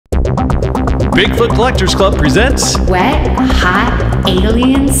Bigfoot Collectors Club presents Wet Hot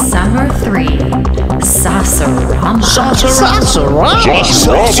Alien Summer 3 Saucerama. Saucerama!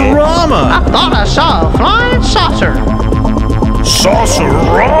 I thought I saw a flying saucer.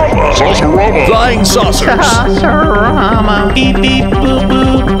 Saucerama! Flying saucers! Saucerama. Beep beep boop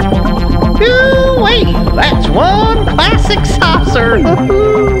boop. Ooh, wait, that's one classic saucer.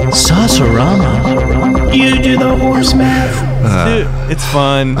 Saucerama. You do the horse math. Dude, it's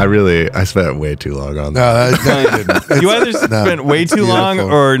fun. I spent way too long on that. You either spent way too long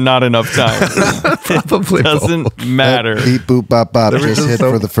or not enough time. Probably It doesn't matter. Beep, boop, bop, bop. Just hit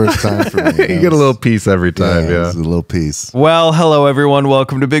for the first time for me. You get a little piece every time, yeah. It's a little piece. Well, hello everyone.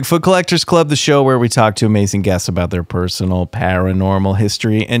 Welcome to Bigfoot Collectors Club, the show where we talk to amazing guests about their personal paranormal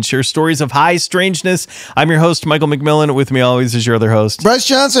history and share stories of high strangeness. I'm your host, Michael McMillan. With me always is your other host, Bryce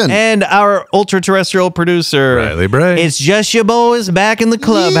Johnson. and our ultra-terrestrial producer, Riley Bray. It's just your boys back in the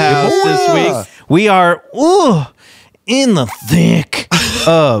clubhouse Yeah. this week. We are in the thick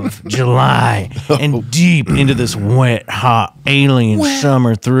of July and deep into this wet, hot alien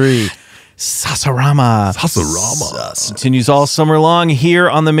summer 3. Saucerama continues all summer long here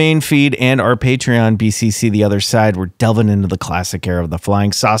on the main feed and our Patreon, BCC The Other Side. We're delving into the classic era of the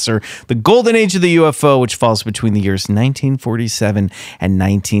flying saucer, the golden age of the UFO, which falls between the years 1947 and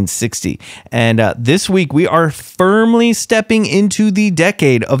 1960. And this week, we are firmly stepping into the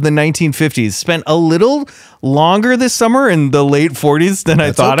decade of the 1950s. Spent a little longer this summer in the late 40s than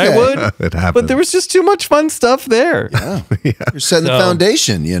I thought I would. It happened. But there was just too much fun stuff there. You're setting the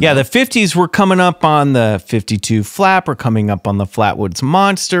foundation, you know. Yeah, the 50s, we're coming up on the 52 Flap. We're coming up on the Flatwoods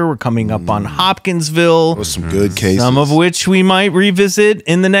Monster. We're coming up on Hopkinsville. With some good cases. Some of which we might revisit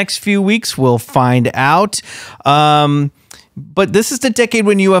in the next few weeks. We'll find out. But this is the decade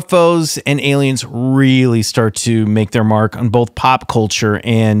when UFOs and aliens really start to make their mark on both pop culture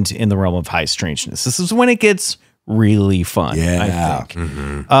and in the realm of high strangeness. This is when it gets really fun, I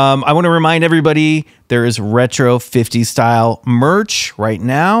think. I want to remind everybody there is retro 50s style merch right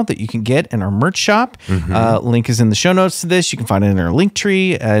now that you can get in our merch shop. Link is in the show notes to this. You can find it in our link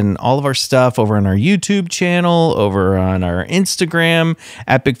tree and all of our stuff over on our YouTube channel, over on our Instagram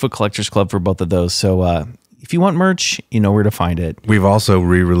at Bigfoot Collectors Club for both of those. So if you want merch, you know where to find it. We've also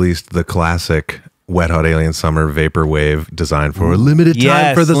re-released the classic Wet Hot Alien Summer Vaporwave designed for a limited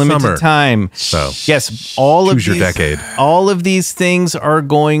time for the limited summer. time. So yes, all of choose your these, decade. All of these things are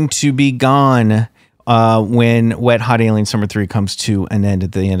going to be gone when Wet Hot Alien Summer 3 comes to an end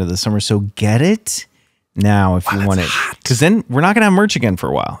at the end of the summer. So get it now if you want it, because then we're not gonna have merch again for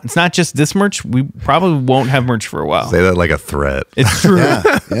a while. It's not just this merch; we probably won't have merch for a while. Say that like a threat. It's true.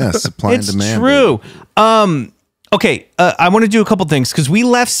 Yeah, supply and It's demand. true. Okay, I want to do a couple things because we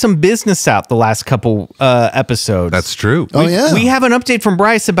left some business out the last couple episodes. That's true. Oh, yeah. We have an update from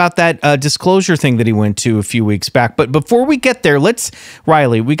Bryce about that disclosure thing that he went to a few weeks back. But before we get there,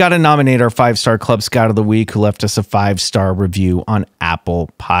 Riley, we got to nominate our 5-star Club Scout of the Week who left us a 5-star review on Apple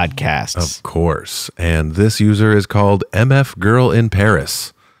Podcasts. Of course. And this user is called MF Girl in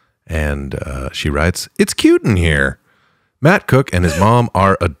Paris. And she writes, "It's cute in here. Matt Cook and his mom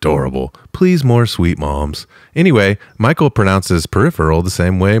are adorable. Please, more sweet moms. Anyway, Michael pronounces peripheral the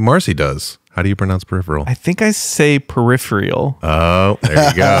same way Marcy does. How do you pronounce peripheral? I think I say peripheral. Oh, there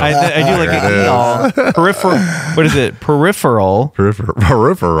you go. I do like an peripheral. What is it? Peripheral.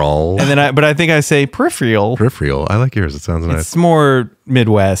 Peripheral. And then I think I say peripheral. Peripheral. I like yours. It sounds nice. It's more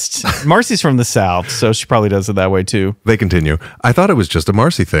Midwest. Marcy's from the South, so she probably does it that way too. They continue. I thought it was just a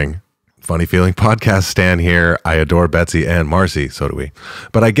Marcy thing. Funny feeling podcast stan here. I adore Betsy and Marcy. So do we.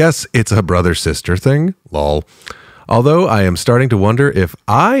 But I guess it's a brother-sister thing. Lol. Although I am starting to wonder if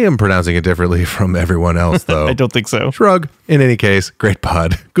I am pronouncing it differently from everyone else, though. I don't think so. Shrug. In any case, great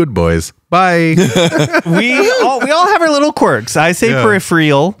pod. Good boys. Bye. We all have our little quirks. I say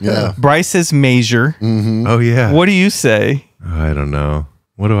peripheral. Yeah. Bryce says major. Oh, yeah. What do you say? I don't know.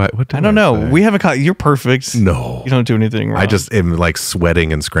 What do I don't know. say? We haven't you're perfect. No. You don't do anything wrong. I just am like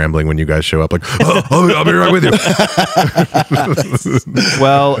sweating and scrambling when you guys show up. Like, I'll be right with you.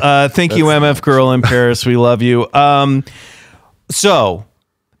 Well, thank you, MF Girl in Paris. We love you. So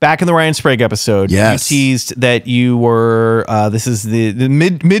back in the Ryan Sprague episode, Yes. you teased that you were, this is the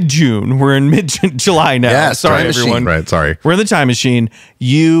mid-June. We're in mid-July now. Yes, Sorry, time machine. everyone. Right. Sorry. We're in the time machine.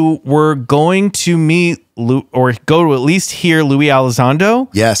 You were going to meet or go to at least hear Louis Elizondo.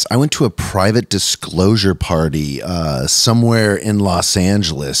 Yes, I went to a private disclosure party somewhere in Los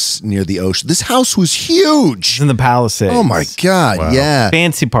Angeles near the ocean. This house was huge. In the Palisades. Oh my God, yeah.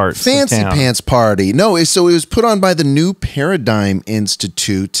 Fancy parts. Fancy of town. pants party. No, so it was put on by the New Paradigm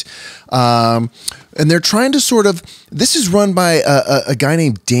Institute. And they're trying to sort of, this is run by a guy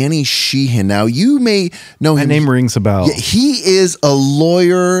named Danny Sheehan. Now, you may know him. My name rings a bell. Yeah, he is a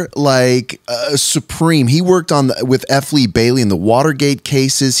lawyer like supreme. He worked with F. Lee Bailey in the Watergate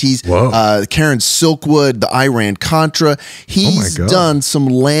cases. He's Karen Silkwood, the Iran-Contra. He's done some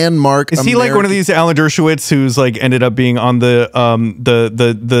landmark. Is he like one of these Alan Dershowitz who's like ended up being on the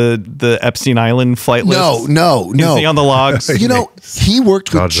Epstein Island flight list? No. Is he on the logs? You know, he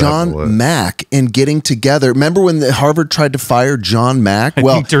worked with John Mack in getting together. Remember when Harvard tried to fire John Mack? I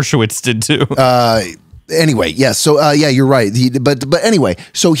think Dershowitz did too. Anyway, yes. So you're right. But anyway,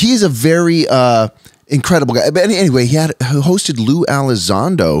 so he's a very incredible guy. But anyway, he hosted Lou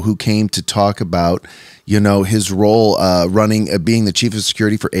Elizondo, who came to talk about his role being the chief of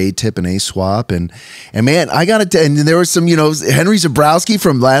security for ATIP and ASWAP. And man, I got to, and there was some, Henry Zabrowski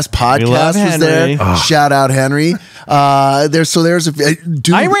from last podcast was there. Shout out Henry. There's a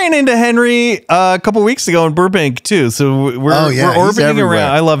dude. I ran into Henry a couple weeks ago in Burbank too. So we're orbiting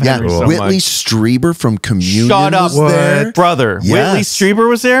around. I love Henry so Whitley much. Strieber from Communion was there. Brother. Yes. Whitley Strieber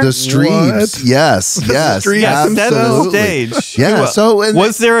was there? The Streebs. Yes. Yes, that's on stage. Yeah.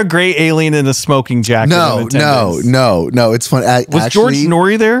 Was there a gray alien in a smoking jacket? No. It's funny. Was George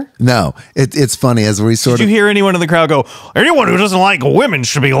Norrie there? No. It's funny as we sort of. Did you hear anyone in the crowd go, anyone who doesn't like women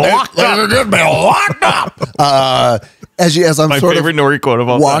should be locked up? As I'm my sort favorite of Norrie quote of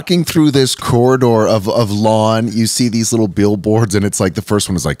all walking through this corridor of lawn, you see these little billboards, and it's like the first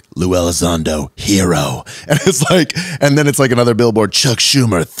one is like Lou Elizondo, hero, and it's like, and then it's like another billboard, Chuck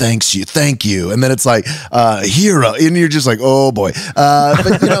Schumer, thank you, and then it's like hero, and you're just like, oh boy.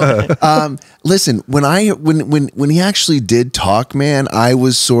 But listen, when he actually did talk, man, I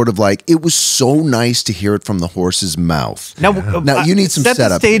was sort of like, it was so nice to hear it from the horse's mouth. Now you need some set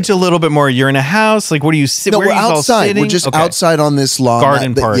setup. The stage here. A little bit more. You're in a house. Like, what do you sit? No, where we're are you outside. All sitting? We're just outside on this lawn.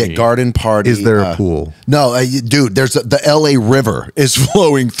 Garden party. Yeah, garden party. Is there a pool? No, dude. There's the LA River is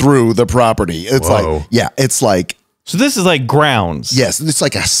flowing through the property. It's it's like. So this is like grounds. Yes, it's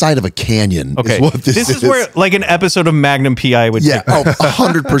like a side of a canyon. Okay, is what this is where like an episode of Magnum PI would. Yeah,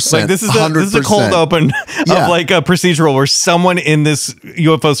 100%. Like this is a cold open of like a procedural where someone in this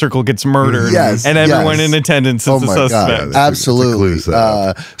UFO circle gets murdered. Yes, and everyone in attendance is a suspect. God. Absolutely.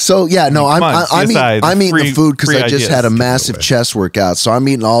 So yeah, no, I'm eating the food because I just had a massive chest workout. So I'm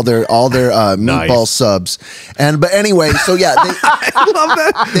eating all their meatball subs. But anyway, so yeah, I love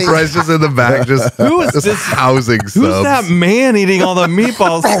that. Bryce just in the back, just who is this housing? Who's that man eating all the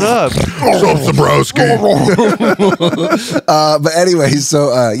meatball stuff? But anyway,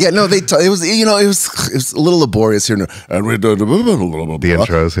 so it was a little laborious here. The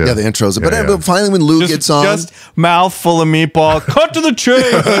intros, the intros. But finally, when Lou gets on, just mouthful of meatball, cut to the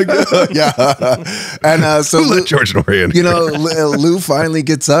chase. And so Lou, George Norrie in Lou finally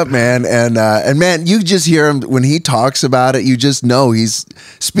gets up, man, and man, you just hear him when he talks about it. You just know he's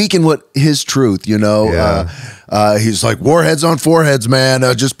speaking his truth. He's like, warheads on foreheads, man.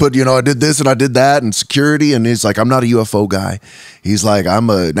 I just put, I did this and I did that and security. And he's like, I'm not a UFO guy. He's like, I'm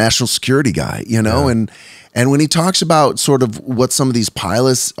a national security guy, And when he talks about sort of what some of these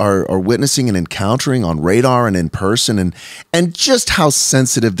pilots are witnessing and encountering on radar and in person and just how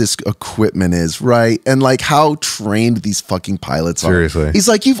sensitive this equipment is, right? And like how trained these fucking pilots are. Seriously. He's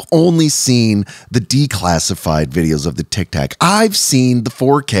like, you've only seen the declassified videos of the Tic Tac. I've seen the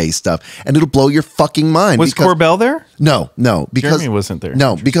 4K stuff and it'll blow your fucking mind. Was Corbell there? No, because Jeremy wasn't there.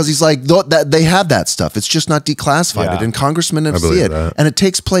 No, because he's like, they have that stuff. It's just not declassified. And congressmen have seen it. And it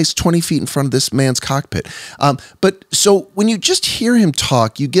takes place 20 feet in front of this man's cockpit. But so when you just hear him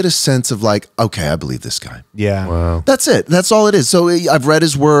talk, you get a sense of like, okay, I believe this guy. Yeah. Wow. That's it. That's all it is. So I've read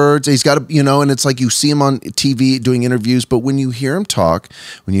his words. He's got and it's like you see him on TV doing interviews, but when you hear him talk,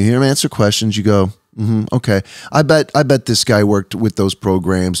 when you hear him answer questions, you go, okay. I bet this guy worked with those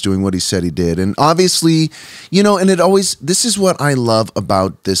programs doing what he said he did. And obviously, and this is what I love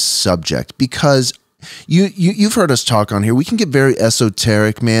about this subject, because you've heard us talk on here. We can get very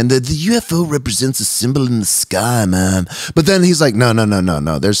esoteric, man. The UFO represents a symbol in the sky, man. But then he's like, no.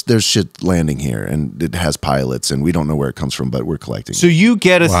 There's shit landing here, and it has pilots, and we don't know where it comes from, but we're collecting. So you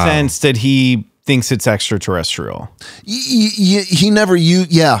get a sense that he thinks it's extraterrestrial. He never.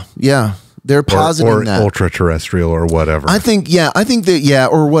 Yeah. They're positing or that. ultra terrestrial or whatever. I think that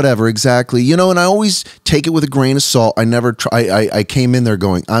or whatever, exactly. And I always take it with a grain of salt. I never try. I came in there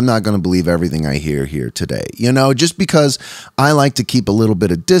going, I'm not going to believe everything I hear here today. Just because I like to keep a little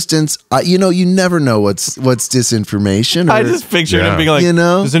bit of distance. You never know what's disinformation. I just pictured him being like,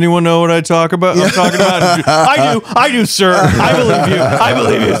 does anyone know what I'm talking about? I do, sir. I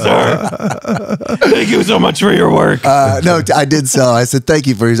believe you, sir. Thank you so much for your work. No, I did sell. I said, thank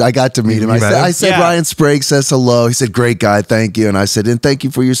you I got to meet him. I met him? said Yeah. Ryan Sprague says hello. He said, great guy, thank you. And I said, and thank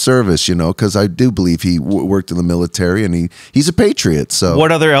you for your service, because I do believe he worked in the military and he's a patriot. So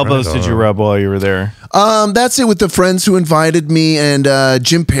What other elbows did you rub while you were there? that's it with the friends who invited me. And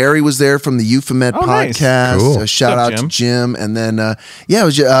Jim Perry was there from the Euphomet nice. podcast. Cool. Shout What's out up, to Jim. And then, it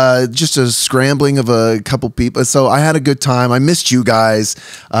was just a scrambling of a couple people. So I had a good time. I missed you guys.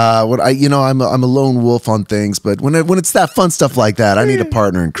 I'm a lone wolf on things, but when it's that fun stuff like that, I need a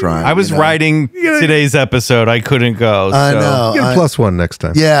partner in crime. I was writing today's episode. I couldn't go. I so- know. Get a +1 next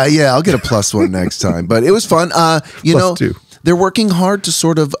time. Yeah, I'll get a +1 next time. But it was fun. +2. They're working hard to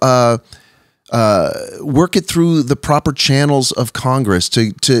sort of work it through the proper channels of Congress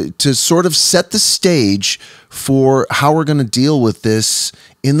to sort of set the stage for how we're going to deal with this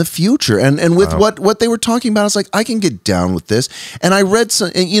in the future. And with what they were talking about, I was like, I can get down with this. And I read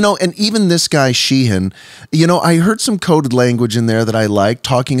some, and even this guy Sheehan, I heard some coded language in there that I liked,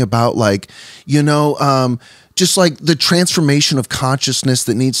 talking about just like the transformation of consciousness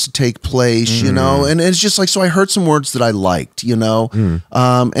that needs to take place, and it's just like, so I heard some words that I liked,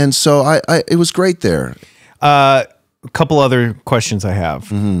 and so it was great there. A couple other questions I have.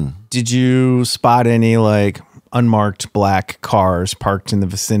 Did you spot any unmarked black cars parked in the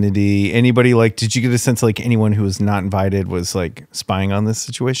vicinity? Anybody did you get a sense anyone who was not invited was spying on this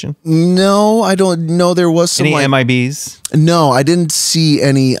situation? No, I don't know. There was some Any MIBs? No, I didn't see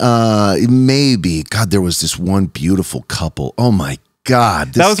any. Maybe. God, there was this one beautiful couple. Oh my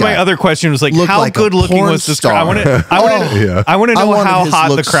God. That was my other question. Was looked how like a good looking porn was this star. crowd? I want to know wanted how his hot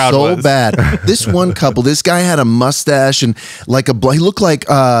the look crowd so was. bad. This one couple, this guy had a mustache and he looked like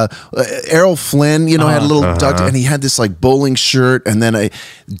Errol Flynn, had a little duct, and he had this bowling shirt and then a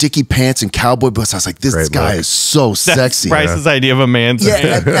dicky pants and cowboy boots. I was like, this Great guy look. is so That's sexy. Bryce's idea of a man's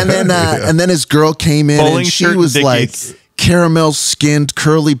Yeah, and then his girl came in Bowling and she shirt and was Dickies. caramel skinned,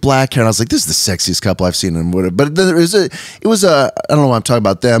 curly black hair. And I was like, this is the sexiest couple I've seen in whatever. But it was a I don't know why I'm talking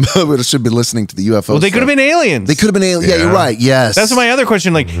about them, but I should be listening to the UFO. Well, they could have been aliens. They could have been aliens. Yeah, you're right. Yes. That's my other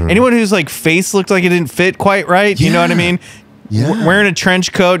question. Anyone whose face looked like it didn't fit quite right. You know what I mean? Yeah. Wearing a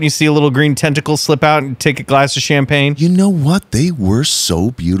trench coat and you see a little green tentacle slip out and take a glass of champagne. You know what? They were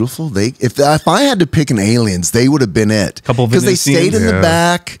so beautiful. If I had to pick an aliens, they would have been it. Couple because they stayed in the Yeah.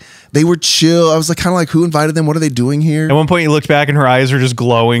 back. They were chill. I was kind of like, who invited them? What are they doing here? At one point, you looked back and her eyes were just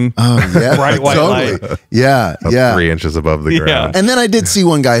glowing. Oh yeah, Bright white totally. Yeah, yeah. 3 inches above the ground. And then I did see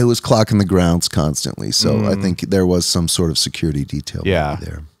one guy who was clocking the grounds constantly. So I think there was some sort of security detail Yeah.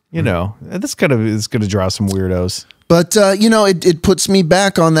 there. This is going to draw some weirdos. But it puts me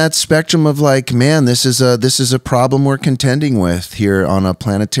back on that spectrum of man, this is a problem we're contending with here on a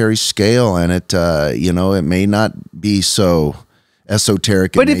planetary scale, and it may not be so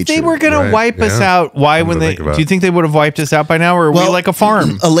esoteric. But in if they nature. were going to wipe us out, why when they? Do you think they would have wiped us out by now, or are we like a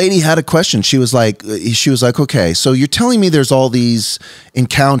farm? A lady had a question. She was like, okay, so you're telling me there's all these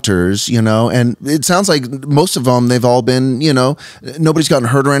encounters, and it sounds like most of them, they've all been, nobody's gotten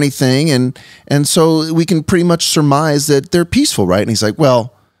hurt or anything. And so we can pretty much surmise that they're peaceful, right? And he's like,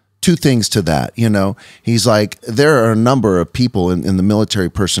 well, two things to that, he's like, there are a number of people in the military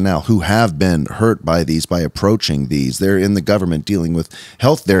personnel who have been hurt by approaching these. They're in the government dealing with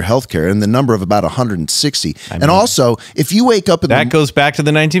their healthcare, and the number of about 160. And also, if you wake up that goes back to the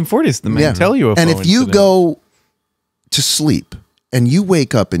 1940s, the Mantel UFO and if you incident. go to sleep and you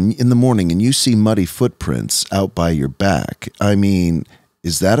wake up in the morning and you see muddy footprints out by your back, I mean,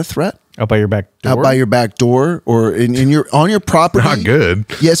 is that a threat? Out by your back door? Out by your back door or on your property? Not good.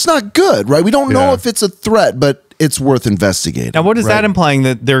 Yeah, it's not good, right? We don't know Yeah. if it's a threat, but it's worth investigating. Now, what is right? that implying?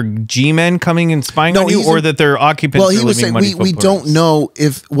 That they're G-men coming and spying on you, he's or that they're occupants? Well, he are was leaving saying money we don't footprints? know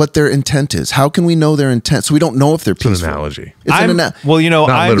what their intent is. How can we know their intent? So we don't know if they're It's an peaceful. analogy. It's an analogy. Not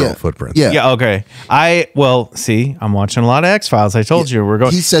Not literal yeah. footprints. Yeah. Yeah, okay. See, I'm watching a lot of X-Files. I told you we're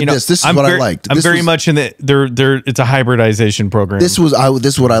going. He said this. This is I'm what I liked. I'm This very was- much in the it's a hybridization program. This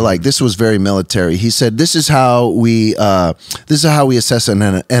is what I like. This was very military. He said, "This is how we assess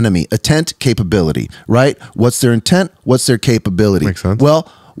an enemy: intent, capability. Right? What's their intent? What's their capability? Makes sense. Well,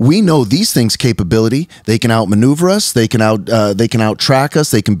 we know these things' capability. They can outmaneuver us. They can out track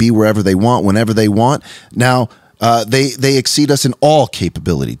us. They can be wherever they want, whenever they want. Now." They exceed us in all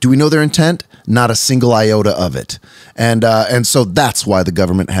capability. Do we know their intent? Not a single iota of it. And so that's why the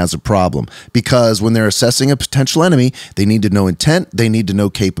government has a problem, because when they're assessing a potential enemy, they need to know intent. They need to know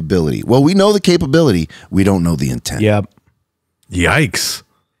capability. Well, we know the capability. We don't know the intent. Yep. Yikes.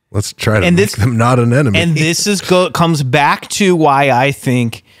 Let's try to And make them not an enemy. And this comes back to why I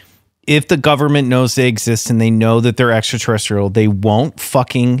think if the government knows they exist and they know that they're extraterrestrial, they won't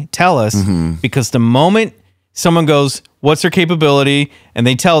fucking tell us, because the moment someone goes, what's their capability? And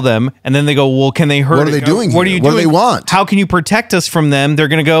they tell them, and then they go, well, can they hurt? What are they doing What are here? you What doing? do they want? How can you protect us from them? They're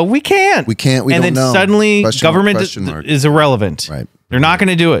going to go, we can't. We can't. We and don't then know. suddenly Question mark, government question mark. is irrelevant. Right. They're not going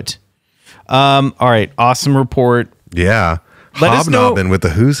to do it. All right. Awesome report. Yeah. Let us know- Hobnobbing with the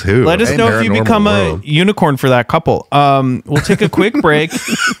who's who. Let us of know if you paranormal become world. a unicorn for that couple. We'll take a quick break.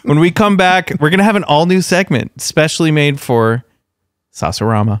 When we come back, we're going to have an all new segment, specially made for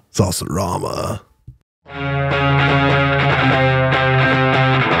Saucerama. Saucerama.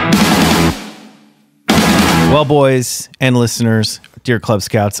 Well, boys and listeners, dear Club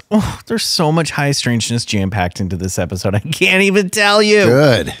Scouts, there's so much high strangeness jam-packed into this episode. I can't even tell you.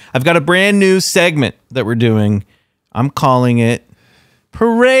 Good. I've got a brand new segment that we're doing. I'm calling it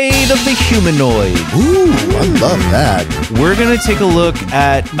Parade of the Humanoids. Ooh, I love that. We're going to take a look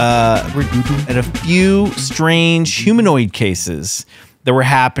at a few strange humanoid cases that were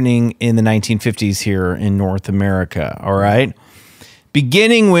happening in the 1950s here in North America, all right?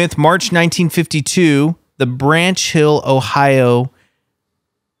 Beginning with March 1952, the Branch Hill, Ohio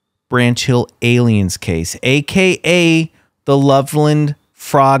Branch Hill aliens case, a.k.a. the Loveland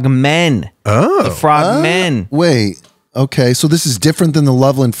Frogmen. Oh. The Frogmen. Wait. Okay, so this is different than the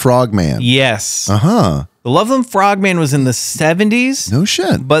Loveland Frogman. Yes. Uh-huh. The Loveland Frogman was in the 70s. No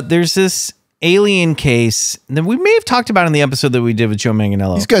shit. But there's this alien case that we may have talked about in the episode that we did with Joe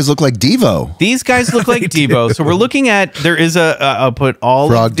Manganiello. These guys look like Devo. These guys look like Devo. So we're looking at, there is I'll put all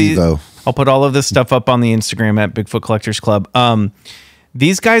Frog of the, Devo. I'll put all of this stuff up on the Instagram at Bigfoot Collectors Club.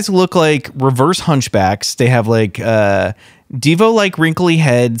 These guys look like reverse hunchbacks. They have like Devo like wrinkly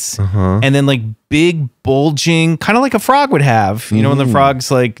heads and then like big bulging, kind of like a frog would have. You know, when the frogs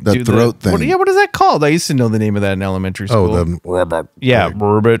like That do throat thing. What is that called? I used to know the name of that in elementary school. Oh, the yeah,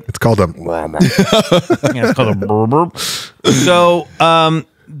 burbot. it's called a Yeah, it's called a burbot. So,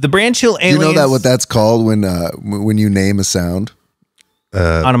 the Branch Hill Do you aliens. know that what that's called when you name a sound?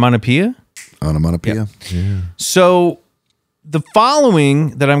 Onomatopoeia? Onomatopoeia. So, the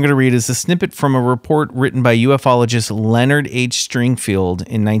following that I'm going to read is a snippet from a report written by ufologist Leonard H. Stringfield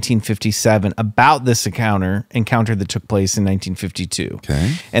in 1957 about this encounter that took place in 1952.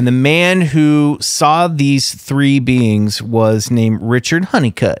 Okay. And the man who saw these three beings was named Richard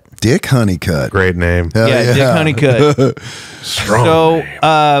Honeycutt. Dick Honeycutt. great name. Hell Dick Honeycutt. Strong.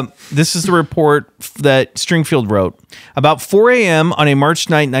 So this is the report that Stringfield wrote. About 4 a.m. on a March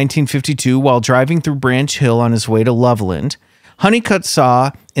night, 1952, while driving through Branch Hill on his way to Loveland, Honeycutt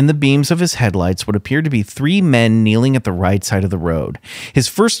saw in the beams of his headlights what appeared to be three men kneeling at the right side of the road. His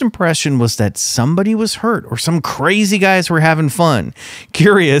first impression was that somebody was hurt or some crazy guys were having fun.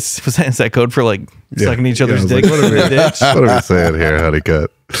 Curious, is that code for like sucking each other's I was dick? like, what are we saying here,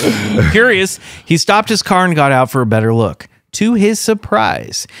 Honeycutt? Curious, he stopped his car and got out for a better look. To his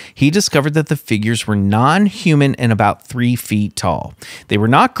surprise, he discovered that the figures were non-human and about 3 feet tall. They were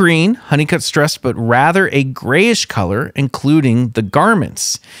not green, Honeycutt stressed, but rather a grayish color, including the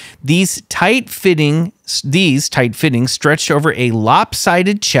garments. These tight fittings stretched over a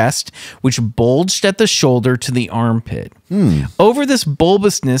lopsided chest, which bulged at the shoulder to the armpit. Over this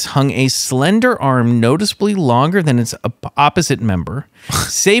bulbousness hung a slender arm noticeably longer than its opposite member.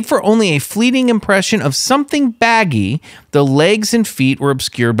 Save for only a fleeting impression of something baggy, the legs and feet were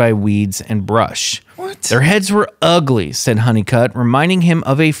obscured by weeds and brush. What? Their heads were ugly, said Honeycutt, reminding him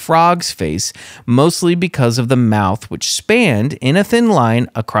of a frog's face, mostly because of the mouth, which spanned in a thin line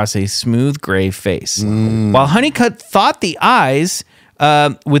across a smooth gray face. While Honeycutt thought the eyes,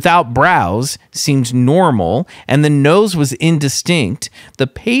 without brows, seemed normal, and the nose was indistinct, the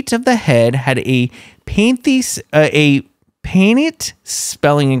pate of the head had a painted,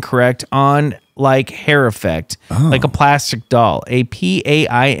 spelling incorrect, on like hair effect, like a plastic doll. A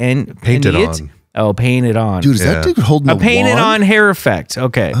P-A-I-N. Painted on. Oh, painted on. Dude, is that dude holding A painted wand? on hair effect.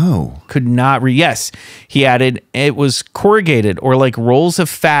 Okay. Oh. Could not read. Yes. He added, it was corrugated or like rolls of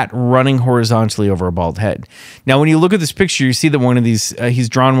fat running horizontally over a bald head. Now, when you look at this picture, you see that one of these, he's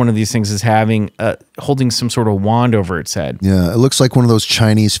drawn one of these things as having, holding some sort of wand over its head. Yeah, it looks like one of those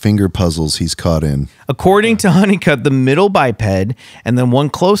Chinese finger puzzles he's caught in. According to Honeycutt, the middle biped and the one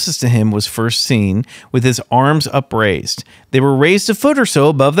closest to him was first seen with his arms upraised. They were raised a foot or so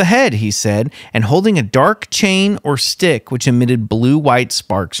above the head, he said, and holding a dark chain or stick which emitted blue-white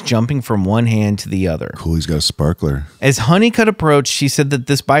sparks jumping from one hand to the other. Cool, he's got a sparkler. As Honeycutt approached, she said that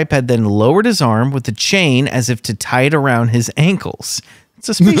this biped then lowered his arm with the chain as if to tie it around his ankles. It's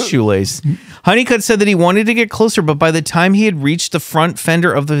a space shoelace. Honeycutt said that he wanted to get closer, but by the time he had reached the front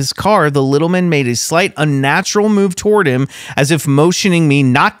fender of his car, the little man made a slight unnatural move toward him, as if motioning me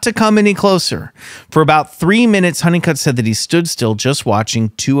not to come any closer. For about 3 minutes, Honeycutt said that he stood still, just watching,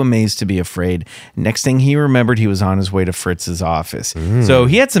 too amazed to be afraid. Next thing he remembered, he was on his way to Fritz's office. So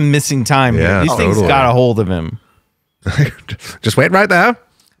he had some missing time here. Yeah, These things totally. got a hold of him. Just wait right there.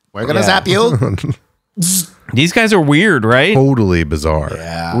 We're gonna zap you. These guys are weird, right? Totally bizarre.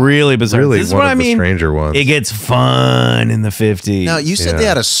 Really bizarre. Really This is one what of I the mean. stranger ones. It gets fun in the 50s. Now you said they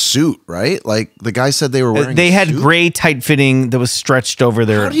had a suit, right? Like the guy said they were wearing. They a had suit? gray tight fitting that was stretched over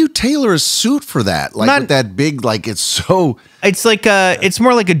their. How do you tailor a suit for that? Like with that big, like it's so. It's like it's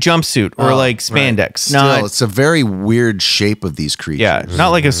more like a jumpsuit or like spandex. Still, Not, it's a very weird shape of these creatures. yeah, not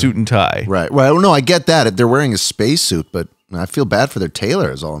like a suit and tie. Right. Well, no, I get that. They're wearing a spacesuit, but I feel bad for their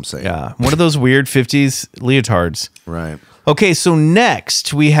tailor, is all I'm saying. Yeah, one of those weird 50s leotards. Right. Okay, so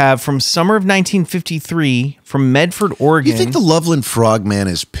next we have from summer of 1953 from Medford, Oregon. You think the Loveland Frogman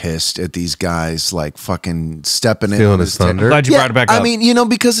is pissed at these guys like fucking stepping in Stealing on his tail? thunder? Glad you brought it back up. I mean,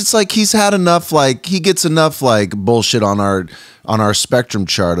 because it's like he's had enough, like he gets enough like bullshit on our spectrum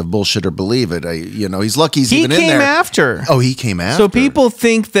chart of bullshit or believe it. He's lucky he's he even in came there. after. Oh, he came after. So people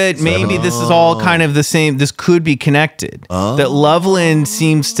think that maybe this is all kind of the same. This could be connected. That Loveland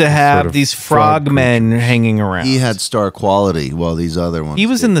seems to have Sort of these frog frogmen hanging around. He had star quality, while these other ones. He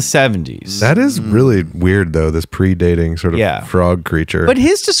was in the 70s. That is really weird, though. This predating sort of Yeah. frog creature. But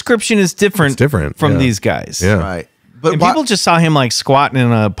his description is different, It's different, from yeah. these guys. Yeah. right. But And why- people just saw him like squatting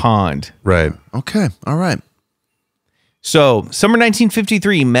in a pond. Right. okay, all right. So, summer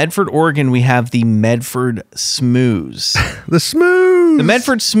 1953, Medford, Oregon, we have the Medford Smooths. The smooth. The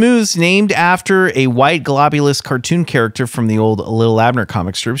Medford Smooths, named after a white globulous cartoon character from the old Little Abner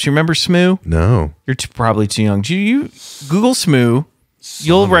comic strips. You remember Smoo? No. You're probably too young. Do you Google Smoo?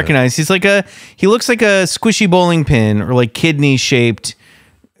 You'll recognize. He looks like a squishy bowling pin or like kidney shaped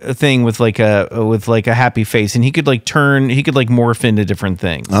thing with like a happy face, and he could like morph into different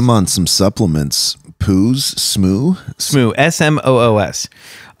things. I'm on some supplements. Poos, Smoo. Smoo, SMOOS.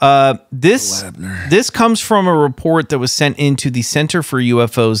 This comes from a report that was sent into the Center for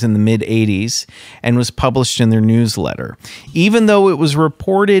UFOs in the mid-'80s and was published in their newsletter. Even though it was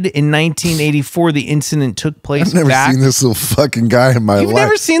reported in 1984, the incident took place I've never back. seen this little fucking guy in my You've life.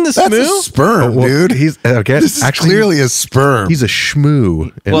 never seen the That's a Smoo? sperm, Well, dude. He's okay. This is Actually, clearly a sperm. he's a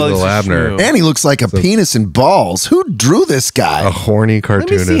shmoo in Well, he's Little a Abner. shmoo. And he looks like a penis and balls. Who drew this guy? A horny Let me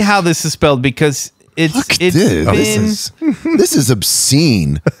cartoonist. see how this is spelled because it's Look at it's this. been This is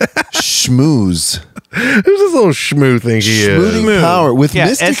obscene. Schmooze. Who's this little shmoo think he Schmooting is? power with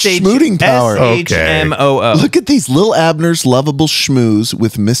mystic schmooting power. SHMOO. Look at these little Abner's lovable schmooze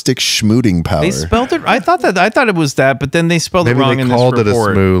with mystic schmooting power. They spelled it. I thought it was that, but then they spelled Maybe it wrong they in this called it a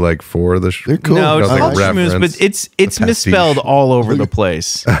report. smoo like for the. They're cool. No, it's Like called a schmooze, reference, but it's pastiche. misspelled all over the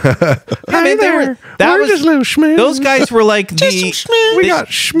place. I mean, there. We're just little schmoos. Those guys were like the We got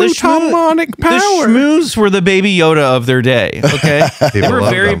schmoo harmonic power. The schmoos were the Baby Yoda of their day. Okay, they People were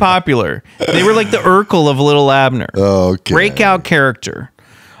love very them. popular. They were like the Urkel of Little Abner. Okay. Breakout character.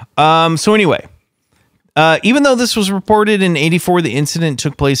 So anyway, even though this was reported in '84, the incident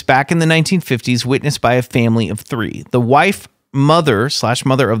took place back in the 1950s, witnessed by a family of three. The wife, mother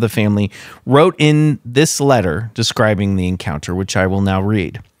of the family, wrote in this letter describing the encounter, which I will now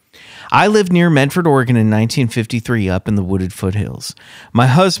read. I lived near Medford, Oregon in 1953 up in the wooded foothills. My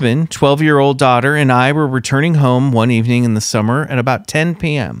husband, 12-year-old daughter, and I were returning home one evening in the summer at about 10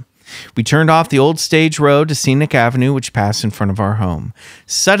 p.m. We turned off the old stage road to Scenic Avenue, which passed in front of our home.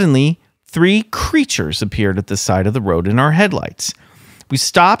 Suddenly, three creatures appeared at the side of the road in our headlights. We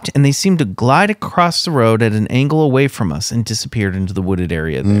stopped, and they seemed to glide across the road at an angle away from us and disappeared into the wooded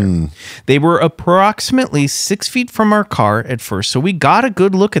area there. They were approximately 6 feet from our car at first, so we got a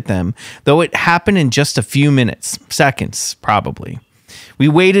good look at them, though it happened in just a few minutes, seconds, probably. We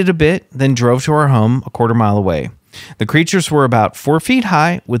waited a bit, then drove to our home a quarter mile away. The creatures were about 4 feet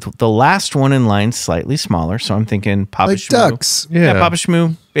high, with the last one in line slightly smaller, so I'm thinking Papa Like Shmoo. ducks. Yeah, Yeah. Papa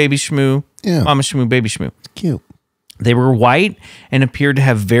Shmoo, Baby Shmoo, Yeah. Mama Shmoo, Baby Shmoo. Cute. They were white and appeared to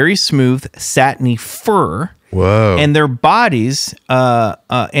have very smooth, satiny fur. Whoa. And their bodies,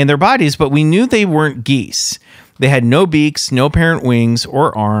 but we knew they weren't geese. They had no beaks, no apparent wings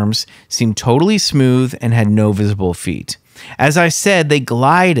or arms, seemed totally smooth, and had no visible feet. As I said, they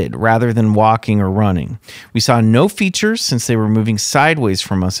glided rather than walking or running. We saw no features since they were moving sideways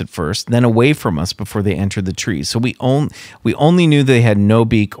from us at first, then away from us before they entered the trees. So we only knew they had no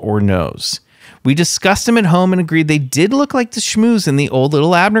beak or nose. We discussed them at home and agreed they did look like the schmooze in the old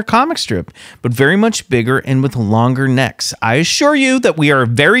Little Abner comic strip, but very much bigger and with longer necks. I assure you that we are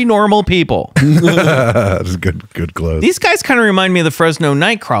very normal people. That's good clothes. These guys kind of remind me of the Fresno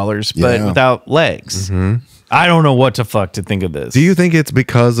Nightcrawlers, but without legs. I don't know what the fuck to think of this. Do you think it's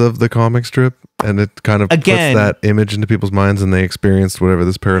because of the comic strip and it kind of puts that image into people's minds and they experienced whatever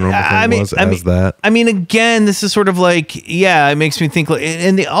this paranormal thing was as that? I mean, again, this is sort of like, yeah, it makes me think like,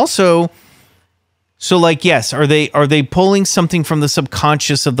 and they also, so like, yes, are they pulling something from the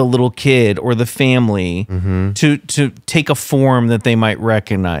subconscious of the little kid or the family to take a form that they might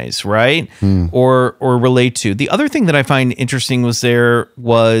recognize, right? Or relate to. The other thing that I find interesting was there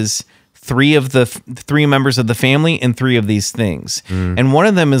was three members of the family and three of these things. And one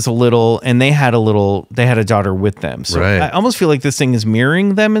of them is and they had a daughter with them. So I almost feel like this thing is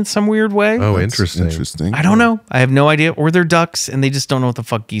mirroring them in some weird way. Oh, interesting. I don't know. I have no idea. Or they're ducks and they just don't know what the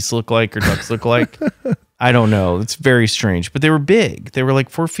fuck geese look like or ducks look like. I don't know. It's very strange, but they were big. They were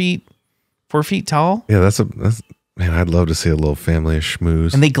like 4 feet tall. Yeah, that's man, I'd love to see a little family of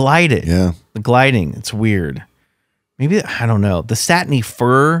schmooze. And they glided. Yeah. The gliding. It's weird. Maybe, I don't know. The satiny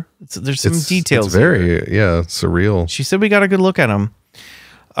fur. There's some details. It's very, surreal. She said we got a good look at them.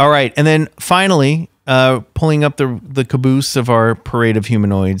 All right. And then finally, pulling up the caboose of our parade of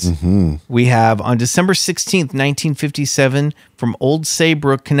humanoids, we have on December 16th, 1957, from Old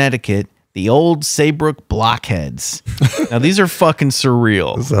Saybrook, Connecticut, the Old Saybrook Blockheads. Now, these are fucking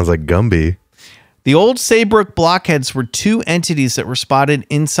surreal. This sounds like Gumby. The Old Saybrook Blockheads were two entities that were spotted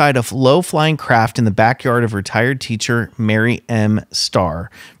inside a low-flying craft in the backyard of retired teacher Mary M.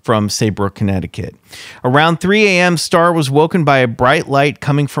 Starr from Saybrook, Connecticut. Around 3 a.m., Starr was woken by a bright light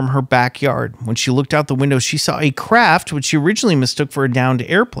coming from her backyard. When she looked out the window, she saw a craft, which she originally mistook for a downed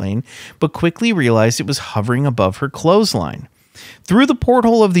airplane, but quickly realized it was hovering above her clothesline. Through the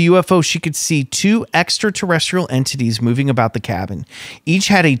porthole of the UFO, she could see two extraterrestrial entities moving about the cabin. Each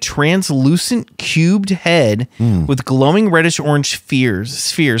had a translucent cubed head with glowing reddish-orange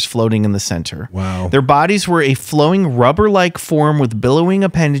spheres floating in the center. Wow. Their bodies were a flowing rubber-like form with billowing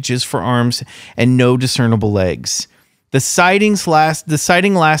appendages for arms and no discernible legs. The sighting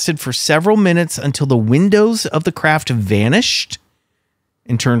lasted for several minutes until the windows of the craft vanished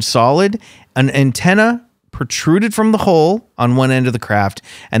and turned solid. An antenna protruded from the hole on one end of the craft,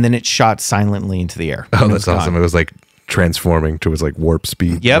 and then it shot silently into the air. Oh, that's awesome. It was like transforming to its like warp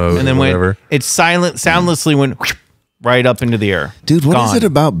speed. Yep. Mode and then it soundlessly went right up into the air. Dude, what is it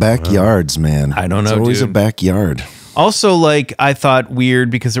about backyards, man? I don't know. It's always dude. a backyard. Also, like, I thought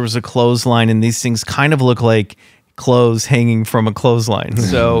weird because there was a clothesline, and these things kind of look like clothes hanging from a clothesline.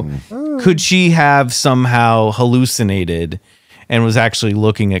 So could she have somehow hallucinated and was actually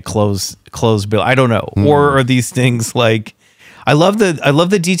looking at clothes bill? I don't know. Or are these things like, I love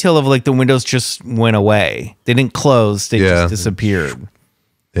the detail of like the windows just went away. They didn't close. They just disappeared.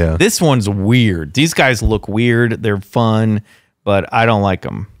 Yeah. This one's weird. These guys look weird. They're fun, but I don't like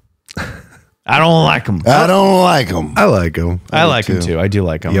them. I don't like them. I don't like them. I like them. I like them too. I do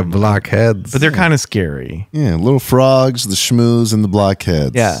like them. You blockheads. But they're kind of scary. Yeah, little frogs, the schmooze, and the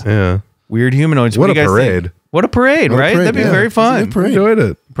blockheads. Yeah. Weird humanoids. What do you a guys parade. think? What a parade, right? That'd be very fun. Enjoyed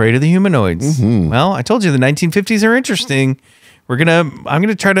it. Parade of the Humanoids. Well, I told you the 1950s are interesting. I'm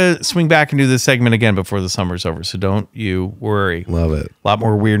gonna try to swing back and do this segment again before the summer's over, so don't you worry. Love it. A lot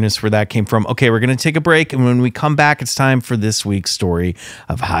more weirdness where that came from. Okay, we're gonna take a break, and when we come back, it's time for this week's story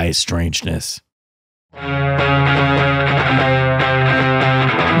of high strangeness.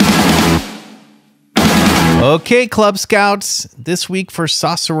 Okay, Club Scouts, this week for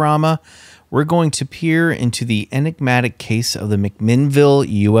Saucerama, we're going to peer into the enigmatic case of the McMinnville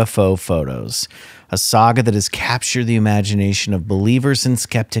UFO Photos, a saga that has captured the imagination of believers and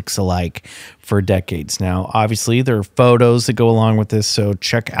skeptics alike for decades. Now, obviously, there are photos that go along with this, so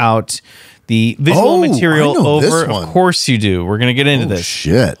check out the visual material over. Of course you do. We're going to get into this.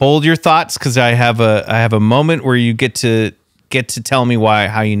 Shit. Hold your thoughts, because I have a moment where you get to tell me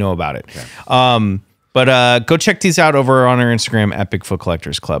how you know about it. Okay. But go check these out over on our Instagram at Bigfoot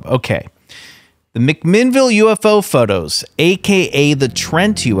Collectors Club. Okay. The McMinnville UFO Photos, a.k.a. the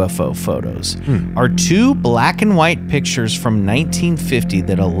Trent UFO Photos, are two black and white pictures from 1950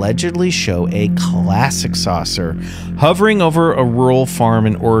 that allegedly show a classic saucer hovering over a rural farm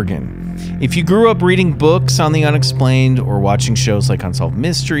in Oregon. If you grew up reading books on the unexplained or watching shows like Unsolved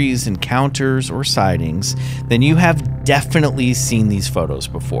Mysteries, Encounters, or Sightings, then you have definitely seen these photos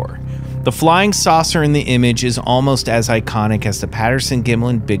before. The flying saucer in the image is almost as iconic as the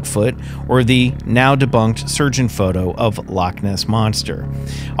Patterson-Gimlin Bigfoot or the now debunked surgeon photo of Loch Ness Monster.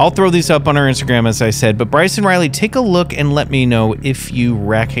 I'll throw these up on our Instagram, as I said, but Bryce and Riley, take a look and let me know if you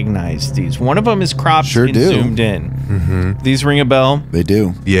recognize these. One of them is cropped and zoomed in. These ring a bell? They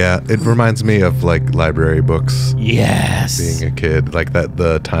do. Yeah, it reminds me of like library books. Yes. Being a kid, like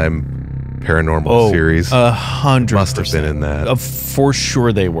the Time Paranormal series. 100%. Must have been in that. For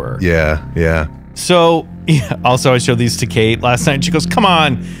sure they were. Yeah. So, yeah, also I showed these to Kate last night. She goes, "Come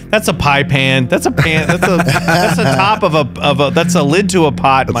on, that's a pie pan. That's a pan. That's a top of a that's a lid to a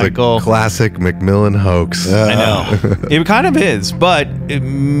pot, That's Michael." a classic McMillan hoax. I know. It kind of is, but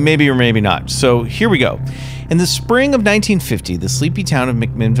maybe or maybe not. So here we go. In the spring of 1950, the sleepy town of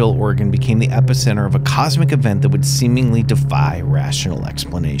McMinnville, Oregon became the epicenter of a cosmic event that would seemingly defy rational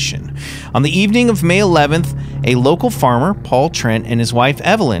explanation. On the evening of May 11th, a local farmer, Paul Trent, and his wife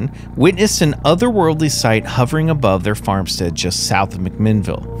Evelyn witnessed an otherworldly sight hovering above their farmstead just south of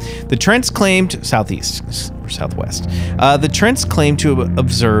McMinnville. The Trents claimed, southeast or southwest, the Trents claimed to have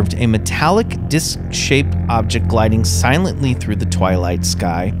observed a metallic disc-shaped object gliding silently through the twilight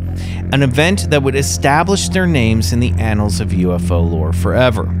sky, an event that would establish their names in the annals of UFO lore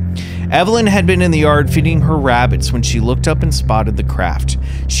forever. Evelyn had been in the yard feeding her rabbits when she looked up and spotted the craft.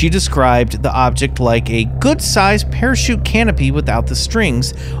 She described the object like a good-sized parachute canopy without the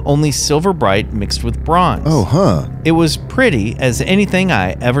strings, only silver bright mixed with bronze. Oh, huh. It was pretty as anything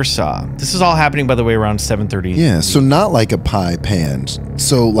I ever saw. This is all happening, by the way, around 7:30. Yeah, so not like a pie pan.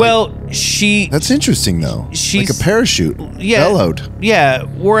 So, like, Well, she... that's interesting, though. She's- like a parachute. Yeah. Bellowed. Yeah,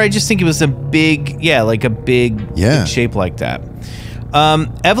 or I just think it was a big, like a big shape like that.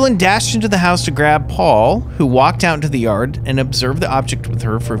 Evelyn dashed into the house to grab Paul, who walked out into the yard and observed the object with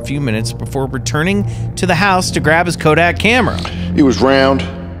her for a few minutes before returning to the house to grab his Kodak camera. It was round,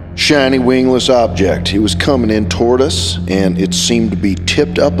 shiny, wingless object. It was coming in toward us, and it seemed to be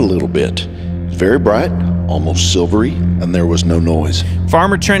tipped up a little bit. It was very bright, almost silvery, and there was no noise.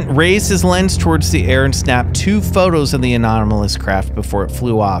 Farmer Trent raised his lens towards the air and snapped 2 photos of the anomalous craft before it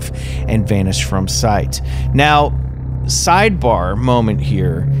flew off and vanished from sight. Now, sidebar moment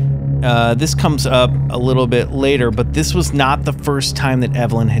here. This comes up a little bit later, but this was not the first time that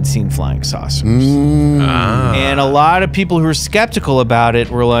Evelyn had seen flying saucers. And a lot of people who were skeptical about it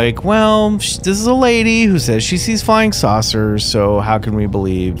were like, well, this is a lady who says she sees flying saucers, so how can we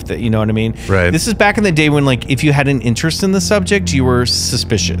believe that, you know what I mean? Right. This is back in the day when, like, if you had an interest in the subject, you were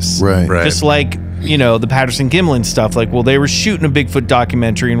suspicious. Right. Just like, you know, the Patterson-Gimlin stuff. Like, well, they were shooting a Bigfoot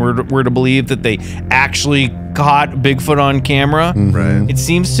documentary and we're to believe that they actually caught Bigfoot on camera. Right. It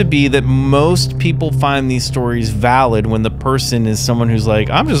seems to be that most people find these stories valid when the person is someone who's like,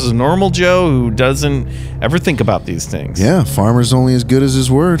 I'm just a normal Joe who doesn't ever think about these things. Yeah, farmer's only as good as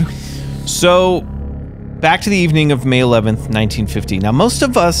his word. So, back to the evening of May 11th, 1950. Now, most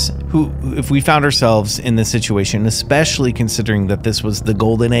of us who, if we found ourselves in this situation, especially considering that this was the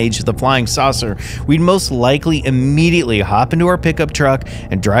golden age of the flying saucer, we'd most likely immediately hop into our pickup truck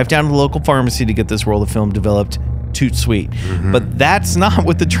and drive down to the local pharmacy to get this roll of film developed. Toot sweet. But that's not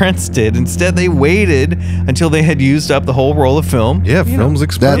what the Trents did. Instead, they waited until they had used up the whole roll of film. Yeah, film's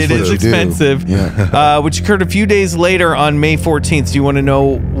expensive. It is what you do. expensive. Yeah. Which occurred a few days later on May 14th. Do you want to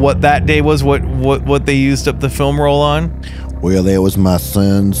know what that day was? What they used up the film roll on? Well, that was my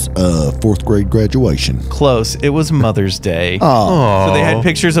son's 4th grade graduation. Close. It was Mother's Day. Oh. So they had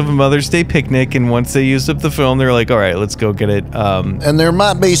pictures of a Mother's Day picnic, and once they used up the film, they were like, all right, let's go get it. And there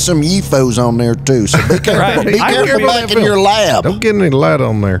might be some UFOs on there, too, so be careful. Right. Be I careful agree. back in your lab. Don't get any light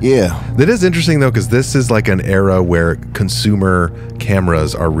on there. Yeah. That is interesting though, because this is like an era where consumer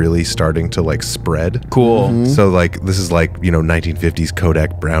cameras are really starting to like spread. Cool. So like this is like, you know, 1950s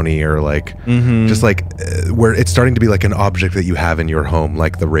Kodak Brownie, or like just like where it's starting to be like an object that you have in your home,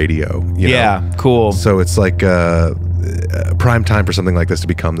 like the radio. You know? Cool. So it's like prime time for something like this to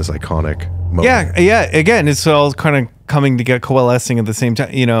become this iconic moment. Yeah. Again, it's all kind of coming to get coalescing at the same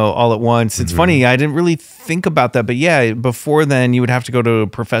time, you know, all at once. It's funny. I didn't really think about that, but yeah, before then you would have to go to a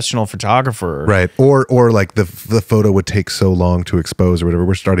professional photographer. Right. Or like the photo would take so long to expose or whatever.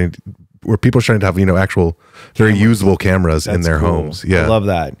 Where people are starting to have, you know, actual very usable cameras in their cool. homes. Yeah. I love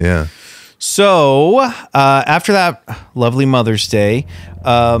that. Yeah. So after that lovely Mother's Day,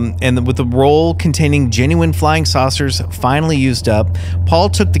 and with the roll containing genuine flying saucers finally used up, Paul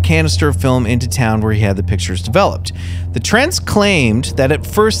took the canister of film into town where he had the pictures developed. The Trents claimed that at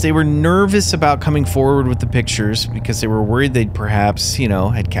first they were nervous about coming forward with the pictures because they were worried they'd perhaps,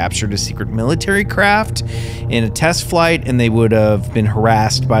 had captured a secret military craft in a test flight, and they would have been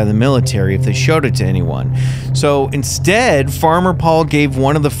harassed by the military if they showed it to anyone. So instead, Farmer Paul gave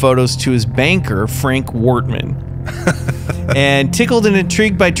one of the photos to his banker, Frank Wortman. And tickled and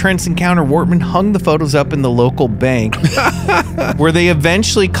intrigued by Trent's encounter, Wortman hung the photos up in the local bank, where they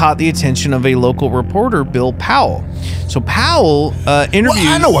eventually caught the attention of a local reporter, Bill Powell. So Powell interviewed...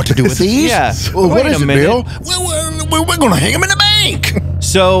 Well, I know what to do with these. Yeah. Well, what Wait is a it, minute. Bill? We're going to hang them in the bank.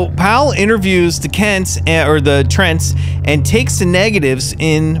 So Powell interviews the the Trents and takes the negatives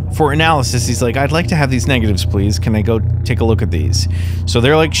in for analysis. He's like, I'd like to have these negatives, please. Can I go take a look at these? So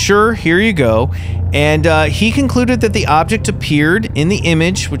they're like, sure, here you go. And he concluded that the object appeared in the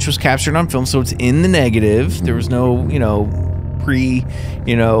image, which was captured on film. So it's in the negative. There was no,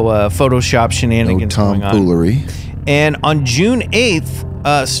 Photoshop shenanigans going on. Tomfoolery. And on June 8th,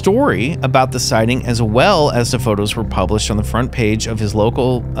 a story about the sighting, as well as the photos, were published on the front page of his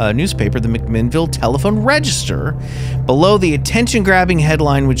local newspaper, the McMinnville Telephone Register, below the attention-grabbing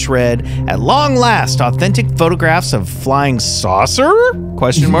headline, which read, "At long last, authentic photographs of flying saucer?"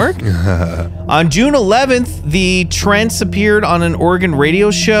 Question mark. On June 11th, the Trents appeared on an Oregon radio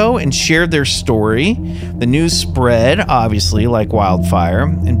show and shared their story. The news spread, obviously, like wildfire,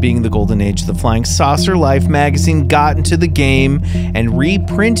 and being the golden age of the flying saucer, Life magazine got into the game and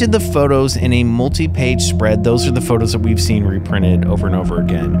reprinted the photos in a multi-page spread. Those are the photos that we've seen reprinted over and over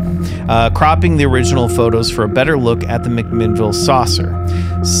again, cropping the original photos for a better look at the McMinnville saucer.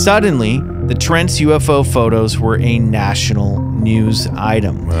 Suddenly, the Trents UFO photos were a national news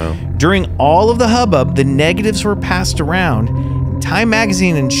item. Wow. During all of the hubbub, the negatives were passed around. Time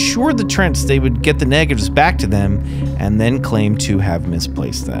magazine ensured the Trents they would get the negatives back to them, and then claimed to have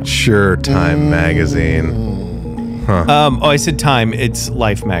misplaced them. Sure, Time magazine. Huh. I said Time. It's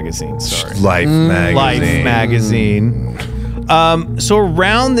Life magazine. Sorry. Life magazine. Life magazine. So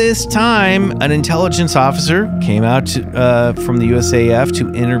around this time, an intelligence officer came out from the USAF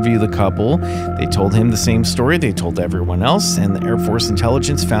to interview the couple. They told him the same story they told everyone else, and the Air Force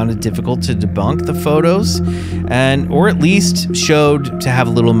intelligence found it difficult to debunk the photos, or at least showed to have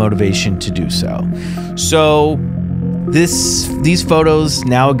a little motivation to do so. So these photos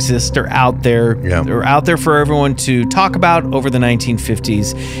now exist. They're out there. Yeah. They're out there for everyone to talk about over the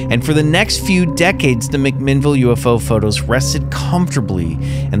 1950s. And for the next few decades, the McMinnville UFO photos rested comfortably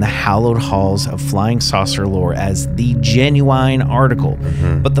in the hallowed halls of flying saucer lore as the genuine article.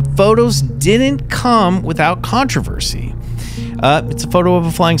 Mm-hmm. But the photos didn't come without controversy. It's a photo of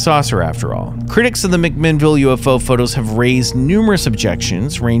a flying saucer, after all. Critics of the McMinnville UFO photos have raised numerous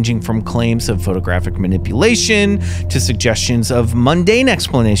objections, ranging from claims of photographic manipulation to suggestions of mundane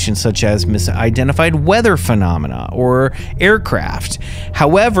explanations such as misidentified weather phenomena or aircraft.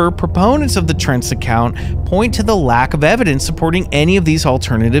 However, proponents of the Trents account point to the lack of evidence supporting any of these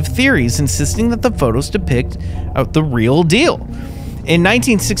alternative theories, insisting that the photos depict the real deal. In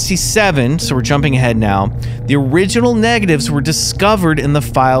 1967, so we're jumping ahead now, the original negatives were discovered in the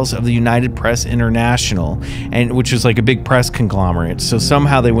files of the United Press International, which was like a big press conglomerate. So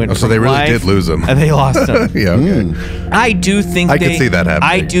somehow they went. So they really did lose them. And they lost them. Yeah. Okay. I do think I could see that happening.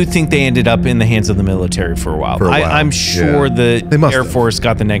 I do think they ended up in the hands of the military for a while. I'm sure the Air Force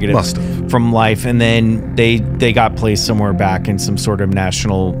got the negatives from Life, and then they got placed somewhere back in some sort of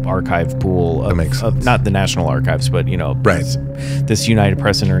national archive pool. That makes sense. Not the National Archives, but right. This United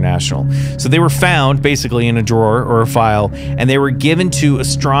Press International. So they were found basically in a drawer or a file, and they were given to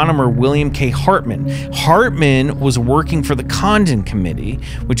astronomer William K. Hartman. Hartman was working for the Condon Committee,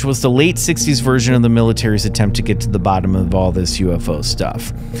 which was the late 60s version of the military's attempt to get to the bottom of all this UFO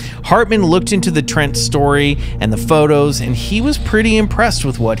stuff. Hartman looked into the Trent story and the photos, and he was pretty impressed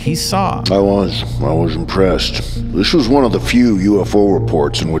with what he saw. I was impressed. This was one of the few UFO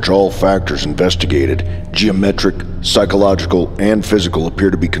reports in which all factors investigated, geometric, psychological, and physical,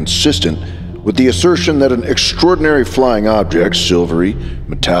 appear to be consistent with the assertion that an extraordinary flying object, silvery,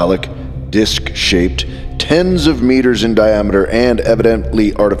 metallic, disc-shaped, tens of meters in diameter and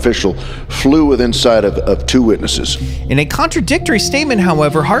evidently artificial, flew within sight of two witnesses. In a contradictory statement,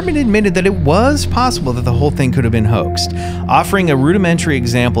 however, Hartman admitted that it was possible that the whole thing could have been hoaxed, offering a rudimentary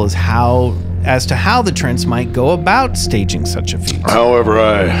example as to how the Trents might go about staging such a feat. However,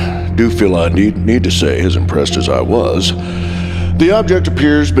 I do feel I need to say, as impressed as I was, The object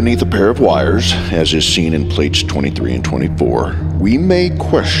appears beneath a pair of wires, as is seen in plates 23 and 24. We may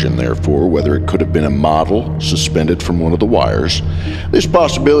question, therefore, whether it could have been a model suspended from one of the wires. This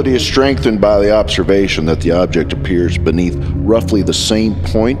possibility is strengthened by the observation that the object appears beneath roughly the same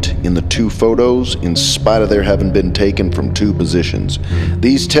point in the two photos, in spite of their having been taken from two positions.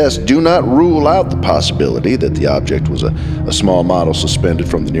 These tests do not rule out the possibility that the object was a small model suspended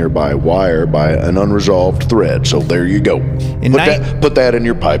from the nearby wire by an unresolved thread. So there you go. Put that in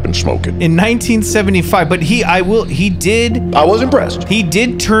your pipe and smoke it. In 1975, but he did. I was impressed. He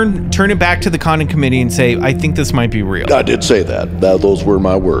did turn it back to the Condon Committee and say, I think this might be real. I did say that. Those were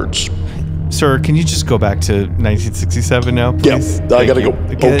my words. Sir, can you just go back to 1967 now, please? Yeah, I gotta go.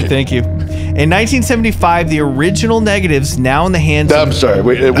 Okay. Thank you. In 1975, the original negatives, now in the hands I'm sorry,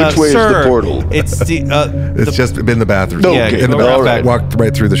 which way is the portal? It's It's just been the bathroom. Okay. In the go bathroom. back. Walked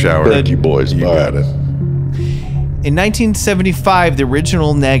right through the shower. Thank you, boys. You All got right. it. In 1975, the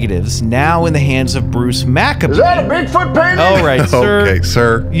original negatives, now in the hands of Bruce Maccabee. Is that a Bigfoot painting? All right, sir. Okay,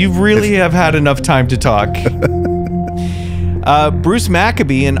 sir. You really have had enough time to talk. Bruce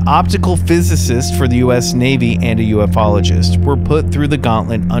Maccabee, an optical physicist for the U.S. Navy and a ufologist, were put through the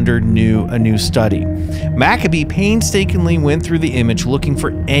gauntlet under a new study. Maccabee painstakingly went through the image looking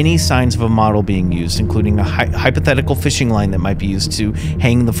for any signs of a model being used, including a hypothetical fishing line that might be used to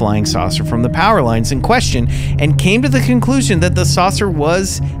hang the flying saucer from the power lines in question, and came to the conclusion that the saucer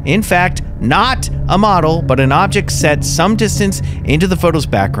was, in fact, not a model, but an object set some distance into the photo's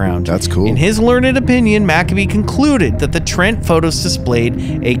background. That's cool. In his learned opinion, Maccabee concluded that the Trent photos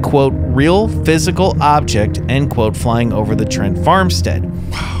displayed a, quote, real physical object, end quote, flying over the Trent farmstead.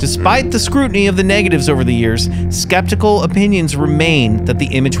 Despite the scrutiny of the negatives over the years, skeptical opinions remain that the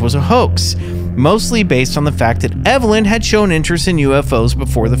image was a hoax, mostly based on the fact that Evelyn had shown interest in UFOs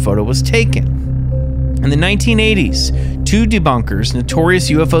before the photo was taken. In the 1980s, two debunkers, notorious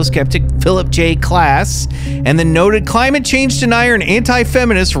UFO skeptic Philip J. Klass and the noted climate change denier and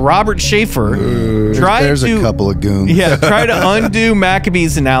anti-feminist Robert Schaefer, tried There's to a couple of goons. try to undo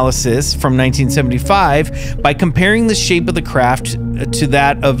Maccabee's analysis from 1975 by comparing the shape of the craft to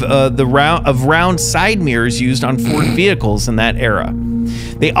that of round side mirrors used on Ford vehicles in that era.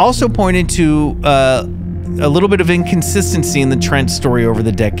 They also pointed to a little bit of inconsistency in the Trent story over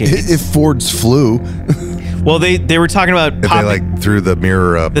the decades. If Fords flew. Well, they were talking about If they like threw the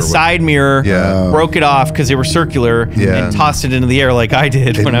mirror up. the side mirror, broke it off because they were circular, and tossed it into the air like I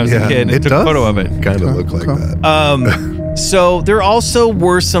did when I was a kid. And took a photo of it. Kind of look like that. So there also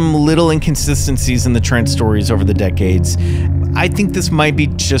were some little inconsistencies in the Trent stories over the decades. I think this might be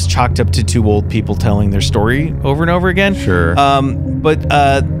just chalked up to two old people telling their story over and over again. Sure. But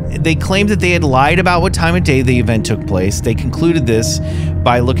they claimed that they had lied about what time of day the event took place. They concluded this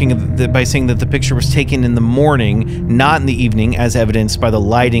by looking at by saying that the picture was taken in the morning, not in the evening, as evidenced by the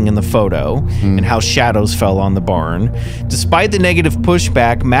lighting in the photo and how shadows fell on the barn. Despite the negative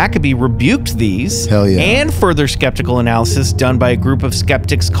pushback, Maccabee rebuked these and further skeptical analysis done by a group of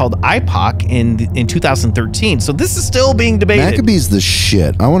skeptics called IPOC in 2013. So this is still being debated. Maccabee's the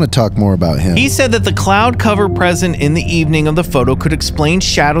shit. I want to talk more about him. He said that the cloud cover present in the evening of the photo could explain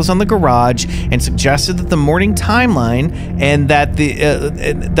shadows on the garage, and suggested that the morning timeline, and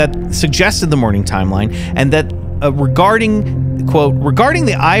that regarding, quote, regarding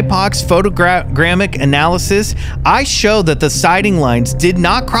the IPOC's photogrammic analysis, I show that the siding lines did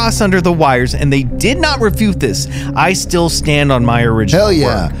not cross under the wires, and they did not refute this. I still stand on my original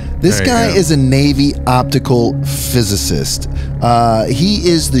work. This guy is a Navy optical physicist. He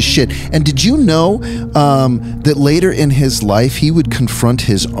is the shit. And did you know that later in his life, he would confront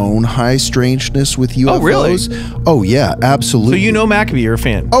his own high strangeness with UFOs? Oh, really? Oh, yeah, absolutely. So you know Maccabee, you're a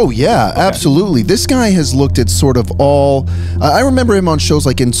fan? Oh, yeah, absolutely. This guy has looked at sort of all... I remember him on shows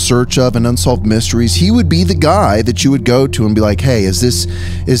like In Search of and Unsolved Mysteries. He would be the guy that you would go to and be like, hey, is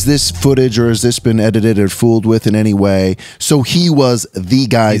this footage, or has this been edited or fooled with in any way? So he was the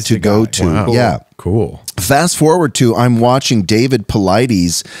guy to go to. Wow. Yeah. Cool. Fast forward to, I'm watching David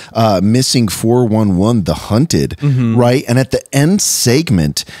Paulides' Missing 411, The Hunted, right? And at the end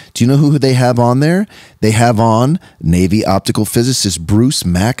segment, do you know who they have on there? They have on Navy optical physicist Bruce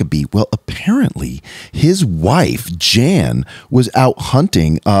Maccabee. Well, apparently his wife, Jan, was out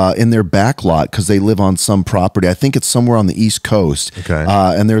hunting in their back lot because they live on some property. I think it's somewhere on the East Coast. Okay.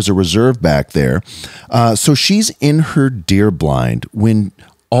 And there's a reserve back there. So she's in her deer blind when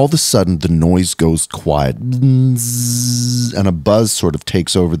all of a sudden the noise goes quiet, and a buzz sort of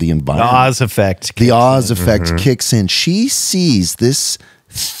takes over the environment. The Oz effect. The Oz effect kicks in. She sees this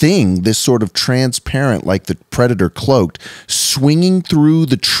thing, this sort of transparent, like the predator cloaked, swinging through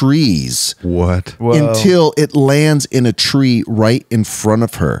the trees. What? Until it lands in a tree right in front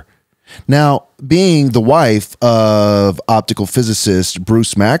of her. Now, being the wife of optical physicist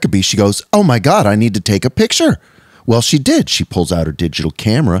Bruce Maccabee, she goes, "Oh my God, I need to take a picture." Well, she did. She pulls out her digital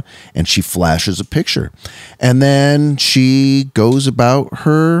camera and she flashes a picture. And then she goes about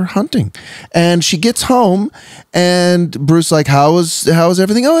her hunting. And she gets home and Bruce like, how was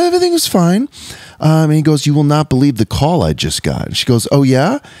everything? "Oh, everything was fine." And he goes, "You will not believe the call I just got." And she goes, "Oh,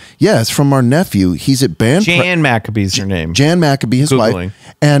 yeah? Yeah, it's from our nephew. He's at band Jan Maccabee's her name. Jan Maccabee, his Googling. wife."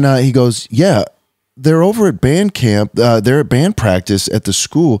 And he goes, "Yeah, they're over at band camp. They're at band practice at the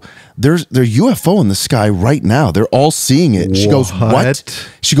school. There's UFO in the sky right now. They're all seeing it." She goes, "What?"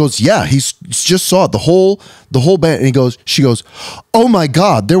 She goes, "Yeah, he's just saw it. The whole band." And she goes, "Oh my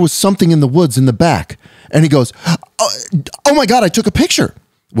God, there was something in the woods in the back." And he goes, "Oh my God, I took a picture."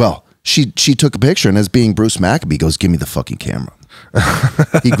 Well, she took a picture, and as being Bruce Maccabee, goes, "Give me the fucking camera."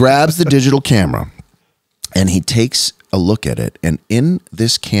 He grabs the digital camera and he takes a look at it, and in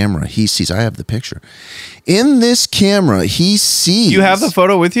this camera he sees, I have the picture. In this camera he sees. You have the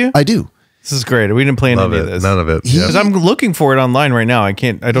photo with you? I do. This is great. We didn't plan any of this. None of it. Because I'm looking for it online right now. I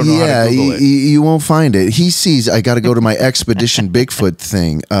don't know how to Google it. You won't find it. He sees, I got to go to my Expedition Bigfoot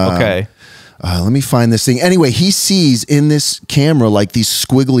thing. Okay. Let me find this thing. Anyway, he sees in this camera like these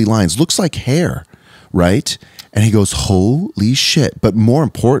squiggly lines. Looks like hair, right? And he goes, "Holy shit." But more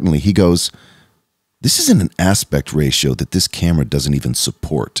importantly, he goes, "This is in an aspect ratio that this camera doesn't even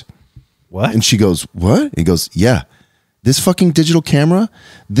support." What? And she goes, "What?" He goes, "Yeah. This fucking digital camera,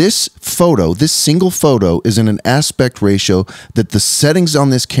 this single photo is in an aspect ratio that the settings on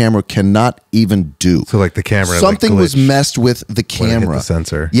this camera cannot even do." So like the camera, something like was messed with the when it hit camera. the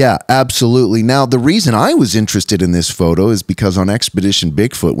sensor. Yeah, absolutely. Now, the reason I was interested in this photo is because on Expedition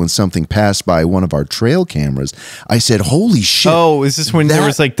Bigfoot, when something passed by one of our trail cameras, I said, "Holy shit." Oh, is this when there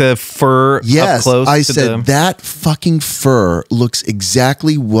was like the fur up close? I said, that fucking fur looks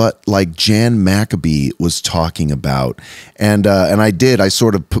exactly what like Jan Maccabee was talking about. And I did. I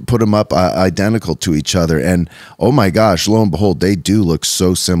sort of put them up identical to each other. And oh my gosh, lo and behold, they do look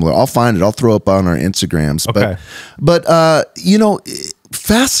so similar. I'll find it. I'll throw up on our Instagrams. Okay. But you know,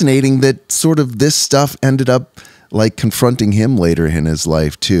 fascinating that sort of this stuff ended up like confronting him later in his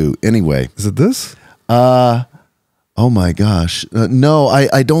life too. Anyway. Is it this? Oh my gosh. No,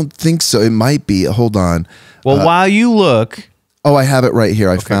 I don't think so. It might be. Hold on. Well, while you look. Oh, I have it right here.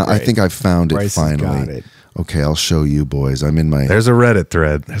 I great. think I found it Bryce has finally. got it. Okay, I'll show you boys. I'm in my. There's a Reddit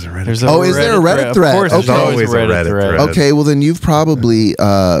thread. Is there a Reddit thread? Of course, Okay. there's always a Reddit thread. Okay, well then you've probably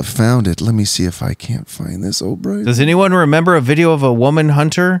found it. Let me see if I can't find this. Oh, Bryce. Does anyone remember a video of a woman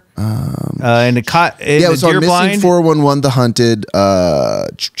hunter and a cot? Yeah, it was on Missing 411 The Hunted.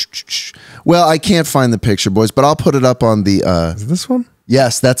 Well, I can't find the picture, boys, but I'll put it up on the. Is it this one?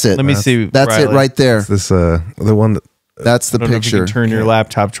 Yes, that's it. Let me see. That's Riley. it right there. Is this the one that That's the I don't know if you picture. can turn your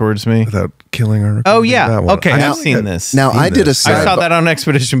laptop towards me. without killing our. Oh yeah. that one. Okay, I've seen this. Now I did a I side. saw that on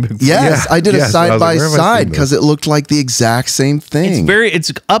Expedition Bigfoot. Yes, Yeah. I did a Yes, I side was by like, where have I side seen this? because it looked like the exact same thing.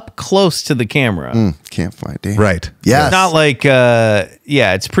 It's up close to the camera. Can't find it. Right. Yes. It's not like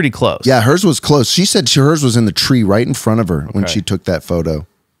yeah, it's pretty close. Yeah, hers was close. She said hers was in the tree right in front of her when she took that photo.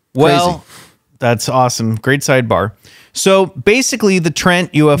 Well, that's awesome. Great sidebar. So basically, the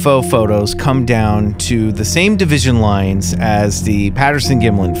Trent UFO photos come down to the same division lines as the Patterson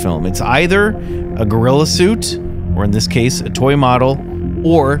Gimlin film. It's either a gorilla suit, or in this case, a toy model,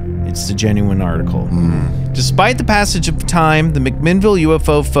 or it's the genuine article. Despite the passage of time, the McMinnville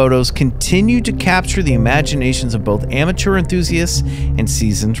UFO photos continue to capture the imaginations of both amateur enthusiasts and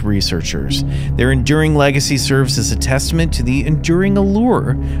seasoned researchers. Their enduring legacy serves as a testament to the enduring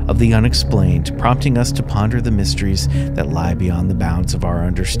allure of the unexplained, prompting us to ponder the mysteries that lie beyond the bounds of our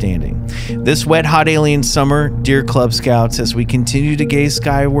understanding. This wet, hot alien summer, dear Club Scouts, as we continue to gaze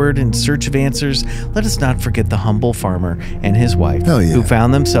skyward in search of answers, let us not forget the humble farmer and his wife, who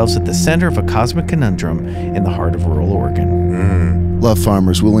found themselves at the center of a cosmic conundrum in the heart of rural Oregon. Love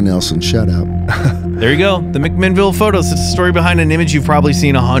farmers. Willie Nelson, shout out. There you go. The McMinnville photos. It's a story behind an image you've probably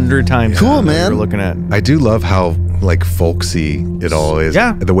seen 100 times. Cool, man. You're looking at. I do love how like folksy it all is.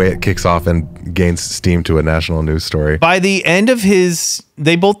 Yeah. The way it kicks off and gains steam to a national news story. By the end of his,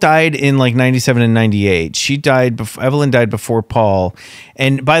 they both died in like 97 and 98. She died, Evelyn died before Paul.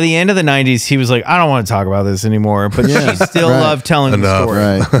 And by the end of the 90s, he was like, I don't want to talk about this anymore. But she still loved telling the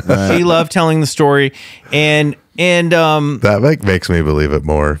story. Right. She loved telling the story. And And that makes me believe it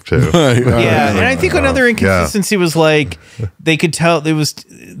more too. yeah, and I think another inconsistency was like they could tell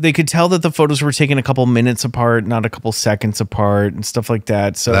that the photos were taken a couple minutes apart, not a couple seconds apart, and stuff like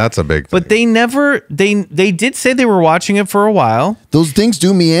that. So that's a big thing. But they never they did say they were watching it for a while. Those things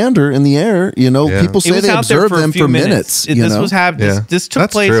do meander in the air. You know, people say they observe them for minutes. This was happening. This took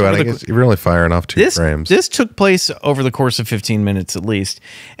that's place. True. I think you're really firing off two frames. This took place over the course of 15 minutes at least,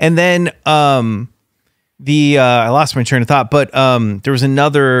 and then I lost my train of thought, but there was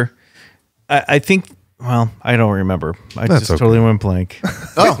another. I think. Well, I don't remember. I just totally went blank.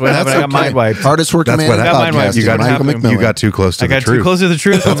 Oh, what happened? I got mind wiped. Hardest working man. I got mind wiped. You got too close to the truth. I got too close to the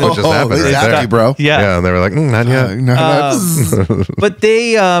truth. That's what just happened right there, bro. Yeah, and they were like, not yet. But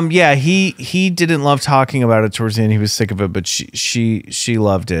they, he didn't love talking about it towards the end. He was sick of it, but she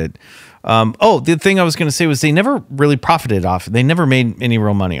loved it. The thing I was going to say was they never really profited off it. They never made any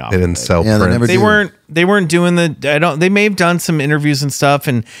real money off. They didn't sell. Yeah, they weren't doing they may have done some interviews and stuff,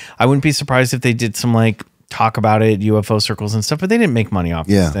 and I wouldn't be surprised if they did some like talk about it, UFO circles and stuff, but they didn't make money off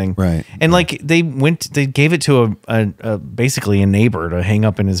this thing. Right. And like they gave it to a basically a neighbor to hang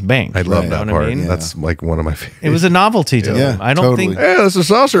up in his bank. I love that part. I mean? That's like one of my favorites. It was a novelty to them. I don't think. Hey, that's a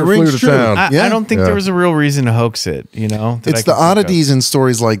saucer flew to town. I don't think there was a real reason to hoax it. You know, it's the oddities and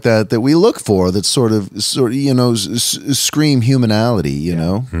stories like that we look for that sort of scream humanality. You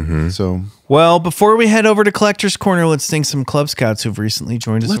know, so. Well, before we head over to Collector's Corner, let's thank some Club Scouts who've recently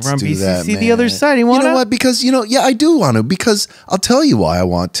joined us over on BCC the other side. You know what? Because, I do want to. Because I'll tell you why I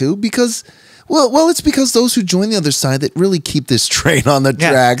want to. Because, well, it's because those who join the other side that really keep this train on the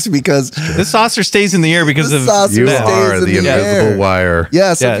tracks. Because the saucer stays in the air because of you are the invisible wire.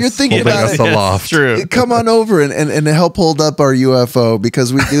 Yeah, so if you're thinking about it, aloft. True. Come on over and help hold up our UFO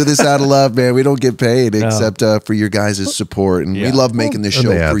because we do this out of love, man. We don't get paid except for your guys' support, and we love making this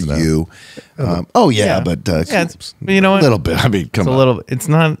show for you. But you know what? A little bit. I mean, come on. A little. It's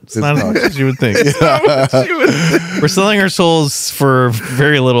not as much as you would think. We're selling our souls for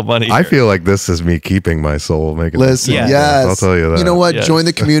very little money. I feel like this is me keeping my soul. Listen, yes, I'll tell you that. You know what? Yes. Join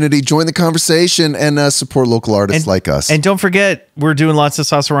the community, join the conversation, and support local artists like us. And don't forget, we're doing lots of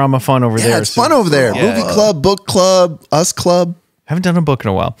Saucerama fun over there. Yeah, it's fun over there. Movie club, book club, us club. Haven't done a book in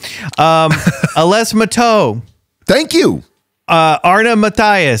a while. Ales Mateau. Thank you. Arna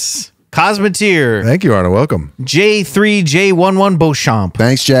Matthias. Cosmeteer. Thank you, Arna. Welcome. J3J11 Beauchamp.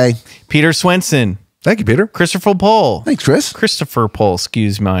 Thanks, Jay. Peter Swenson. Thank you, Peter. Christopher Pohl. Thanks, Chris. Christopher Pohl.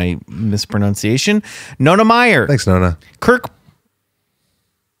 Excuse my mispronunciation. Nona Meyer. Thanks, Nona. Kirk.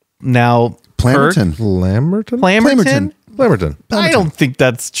 Now, Plammerton. Plammerton. I don't think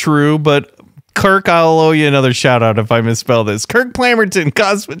that's true, but Kirk, I'll owe you another shout out if I misspell this. Kirk Plammerton,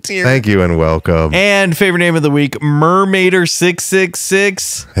 Cosmeteer. Thank you and welcome. And favorite name of the week,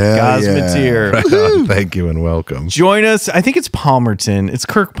 Mermaider666, Cosmeteer. Right. Thank you and welcome. Join us. I think it's Palmerton. It's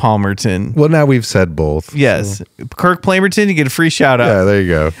Kirk Palmerton. Well, now we've said both. Yes. So. Kirk Plammerton, you get a free shout out. Yeah, there you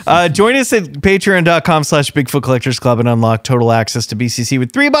go. Join us at patreon.com/BigfootCollectorsClub and unlock total access to BCC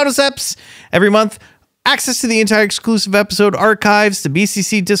with 3 bonus eps every month. Access to the entire exclusive episode archives, the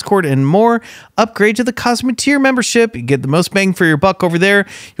BCC Discord, and more. Upgrade to the Cosmeteer membership. You get the most bang for your buck over there.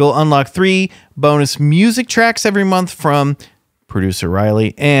 You'll unlock 3 bonus music tracks every month from producer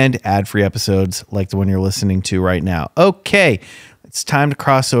Riley and ad-free episodes like the one you're listening to right now. Okay, it's time to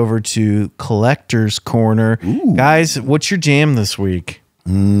cross over to Collector's Corner. Ooh. Guys, what's your jam this week?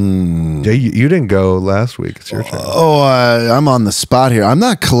 Yeah, you didn't go last week. It's your turn. I'm on the spot here. I'm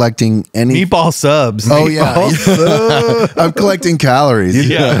not collecting any meatball subs. Oh yeah, I'm collecting calories.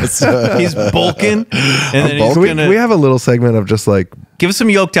 Yeah, he's bulking, and then he's gonna. We have a little segment of just like give us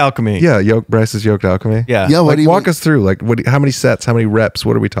some yoked alchemy. Yeah, Bryce's yoked alchemy. Yeah. What do you walk us through? Like, how many sets? How many reps?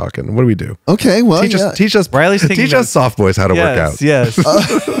 What are we talking? What do we do? Okay, well, teach us. Riley's teach us soft boys how to work out. Yes,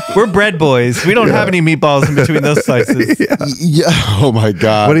 we're bread boys. We don't have any meatballs in between those slices. Yeah. Oh my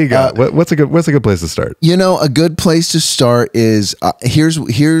God. What do you got? What's a good place to start? A good place to start is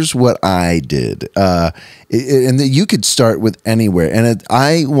here's what I did, and you could start with anywhere. And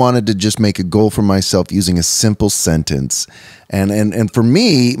I wanted to just make a goal for myself using a simple sentence. And for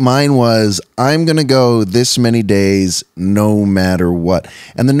me, mine was, I'm going to go this many days, no matter what.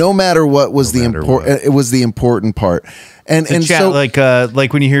 And the no matter what was the important. It was the important part. And so like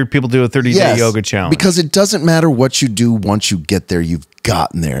when you hear people do a 30-day yoga challenge, because it doesn't matter what you do once you get there, you've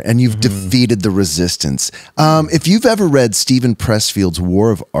gotten there and you've defeated the resistance. If you've ever read Stephen Pressfield's War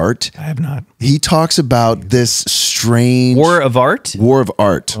of Art, I have not. He talks about this strange War of Art. Cool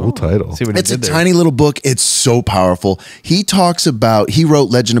title. It's a tiny little book. It's so powerful. He talks about, he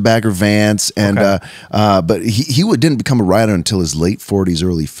wrote Legend of Bagger Vance And but he didn't become a writer until his late 40s,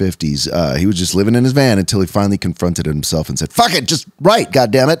 early 50s. He was just living in his van until he finally confronted himself and said, "Fuck it, just write,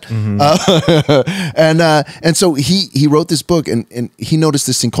 goddammit." And so he wrote this book, and he noticed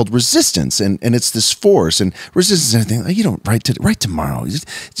this thing called resistance, and it's this force and resistance and everything. You don't write tomorrow.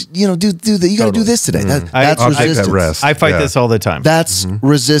 You know, do that. You got to do this today. That's resistance. I fight this all the time. That's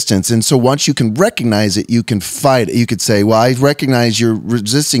resistance. And so once you can recognize it, you can fight it. You could say, well, I recognize you're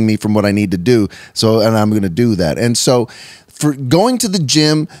resisting me from what I need to do, and I'm going to do that. And so for going to the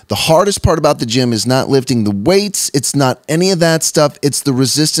gym, the hardest part about the gym is not lifting the weights. It's not any of that stuff. It's the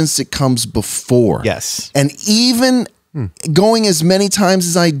resistance that comes before. Yes. And even going as many times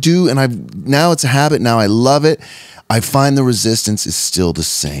as I do, and now it's a habit. Now I love it. I find the resistance is still the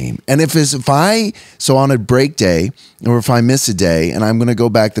same. And so on a break day, or if I miss a day and I'm going to go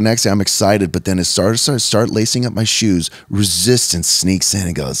back the next day, I'm excited. But then it start lacing up my shoes. Resistance sneaks in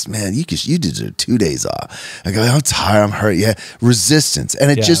and goes, man, you did 2 days off. I go, I'm tired, I'm hurt. Yeah, resistance.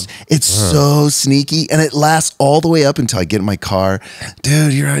 And it's so sneaky, and it lasts all the way up until I get in my car.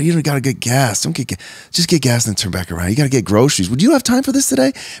 Dude, you got to get gas. Just get gas and then turn back around. You got to get groceries. Would you have time for this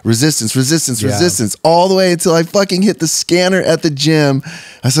today? Resistance, all the way until I fucking hit the scanner at the gym.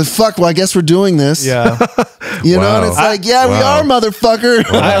 I said, fuck, well, I guess we're doing this. Yeah. You know, and it's like, yeah, we are, motherfucker.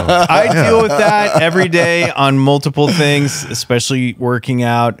 I deal with that every day on multiple things, especially working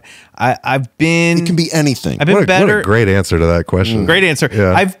out. It can be anything. I've been better. What a great answer to that question. Great answer.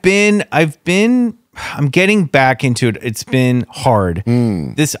 Yeah. I'm getting back into it. It's been hard.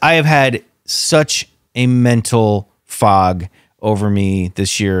 I have had such a mental fog over me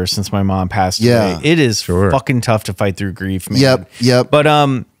this year since my mom passed away. It is fucking tough to fight through grief, man. Yep. But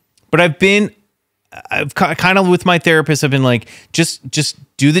I've kind of with my therapist, I've been like, just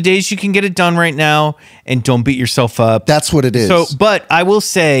do the days you can get it done right now, and don't beat yourself up. That's what it is. So, but I will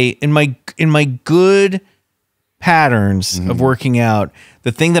say, in my good patterns of working out,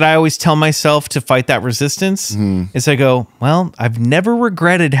 the thing that I always tell myself to fight that resistance is I go, well, I've never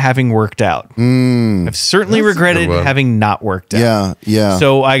regretted having worked out. I've certainly regretted having not worked out. Yeah.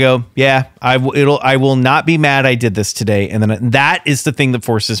 So I go, yeah, I will not be mad I did this today. And then that is the thing that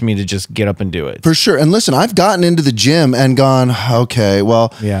forces me to just get up and do it. For sure. And listen, I've gotten into the gym and gone, okay,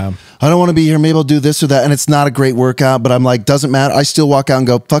 well, yeah, I don't want to be here. Maybe I'll do this or that. And it's not a great workout, but I'm like, doesn't matter. I still walk out and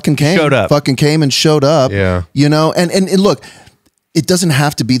go, fucking came. Fucking came and showed up. Yeah. You know, and look, it doesn't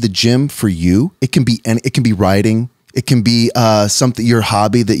have to be the gym for you. It can be writing. It can be something, your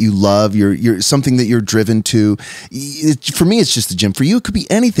hobby that you love, your something that you're driven to. For me, it's just the gym. For you, it could be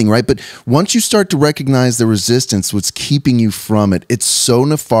anything, right? But once you start to recognize the resistance, what's keeping you from it, it's so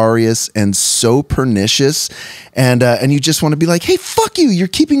nefarious and so pernicious, and you just want to be like, hey, fuck you! You're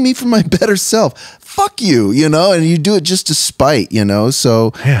keeping me from my better self. Fuck you, you know, and you do it just to spite, you know. So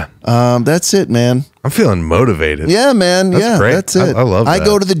that's it, man. I'm feeling motivated. Yeah, man. That's great. That's it. I love that. I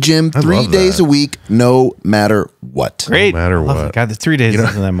go to the gym 3 days a week, no matter what. Great. No matter what. It. God, the 3 days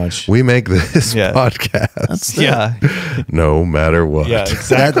isn't that much. We make this podcast. No matter what. Yeah,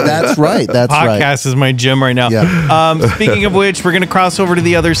 exactly. That's right. That's podcast is my gym right now. Yeah. Speaking of which, we're going to cross over to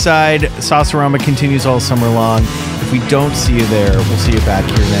the other side. Saucerama continues all summer long. If we don't see you there, we'll see you back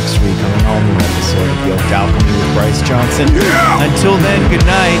here next week on an all-new episode of The Alchemy with Bryce Johnson. Yeah. Until then, good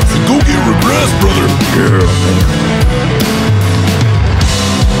night. Go get regressed, brother. Yeah.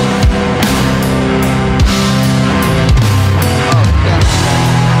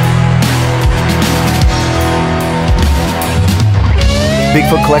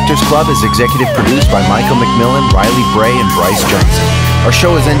 Bigfoot Collectors Club is executive produced by Michael McMillan, Riley Bray, and Bryce Johnson. Our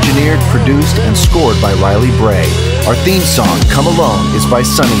show is engineered, produced, and scored by Riley Bray. Our theme song, Come Alone, is by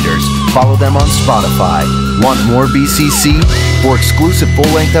Suneaters. Follow them on Spotify. Want more BCC? For exclusive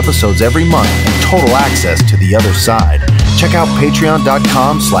full-length episodes every month and total access to the other side, check out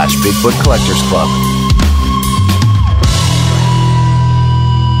patreon.com/BigfootCollectorsClub.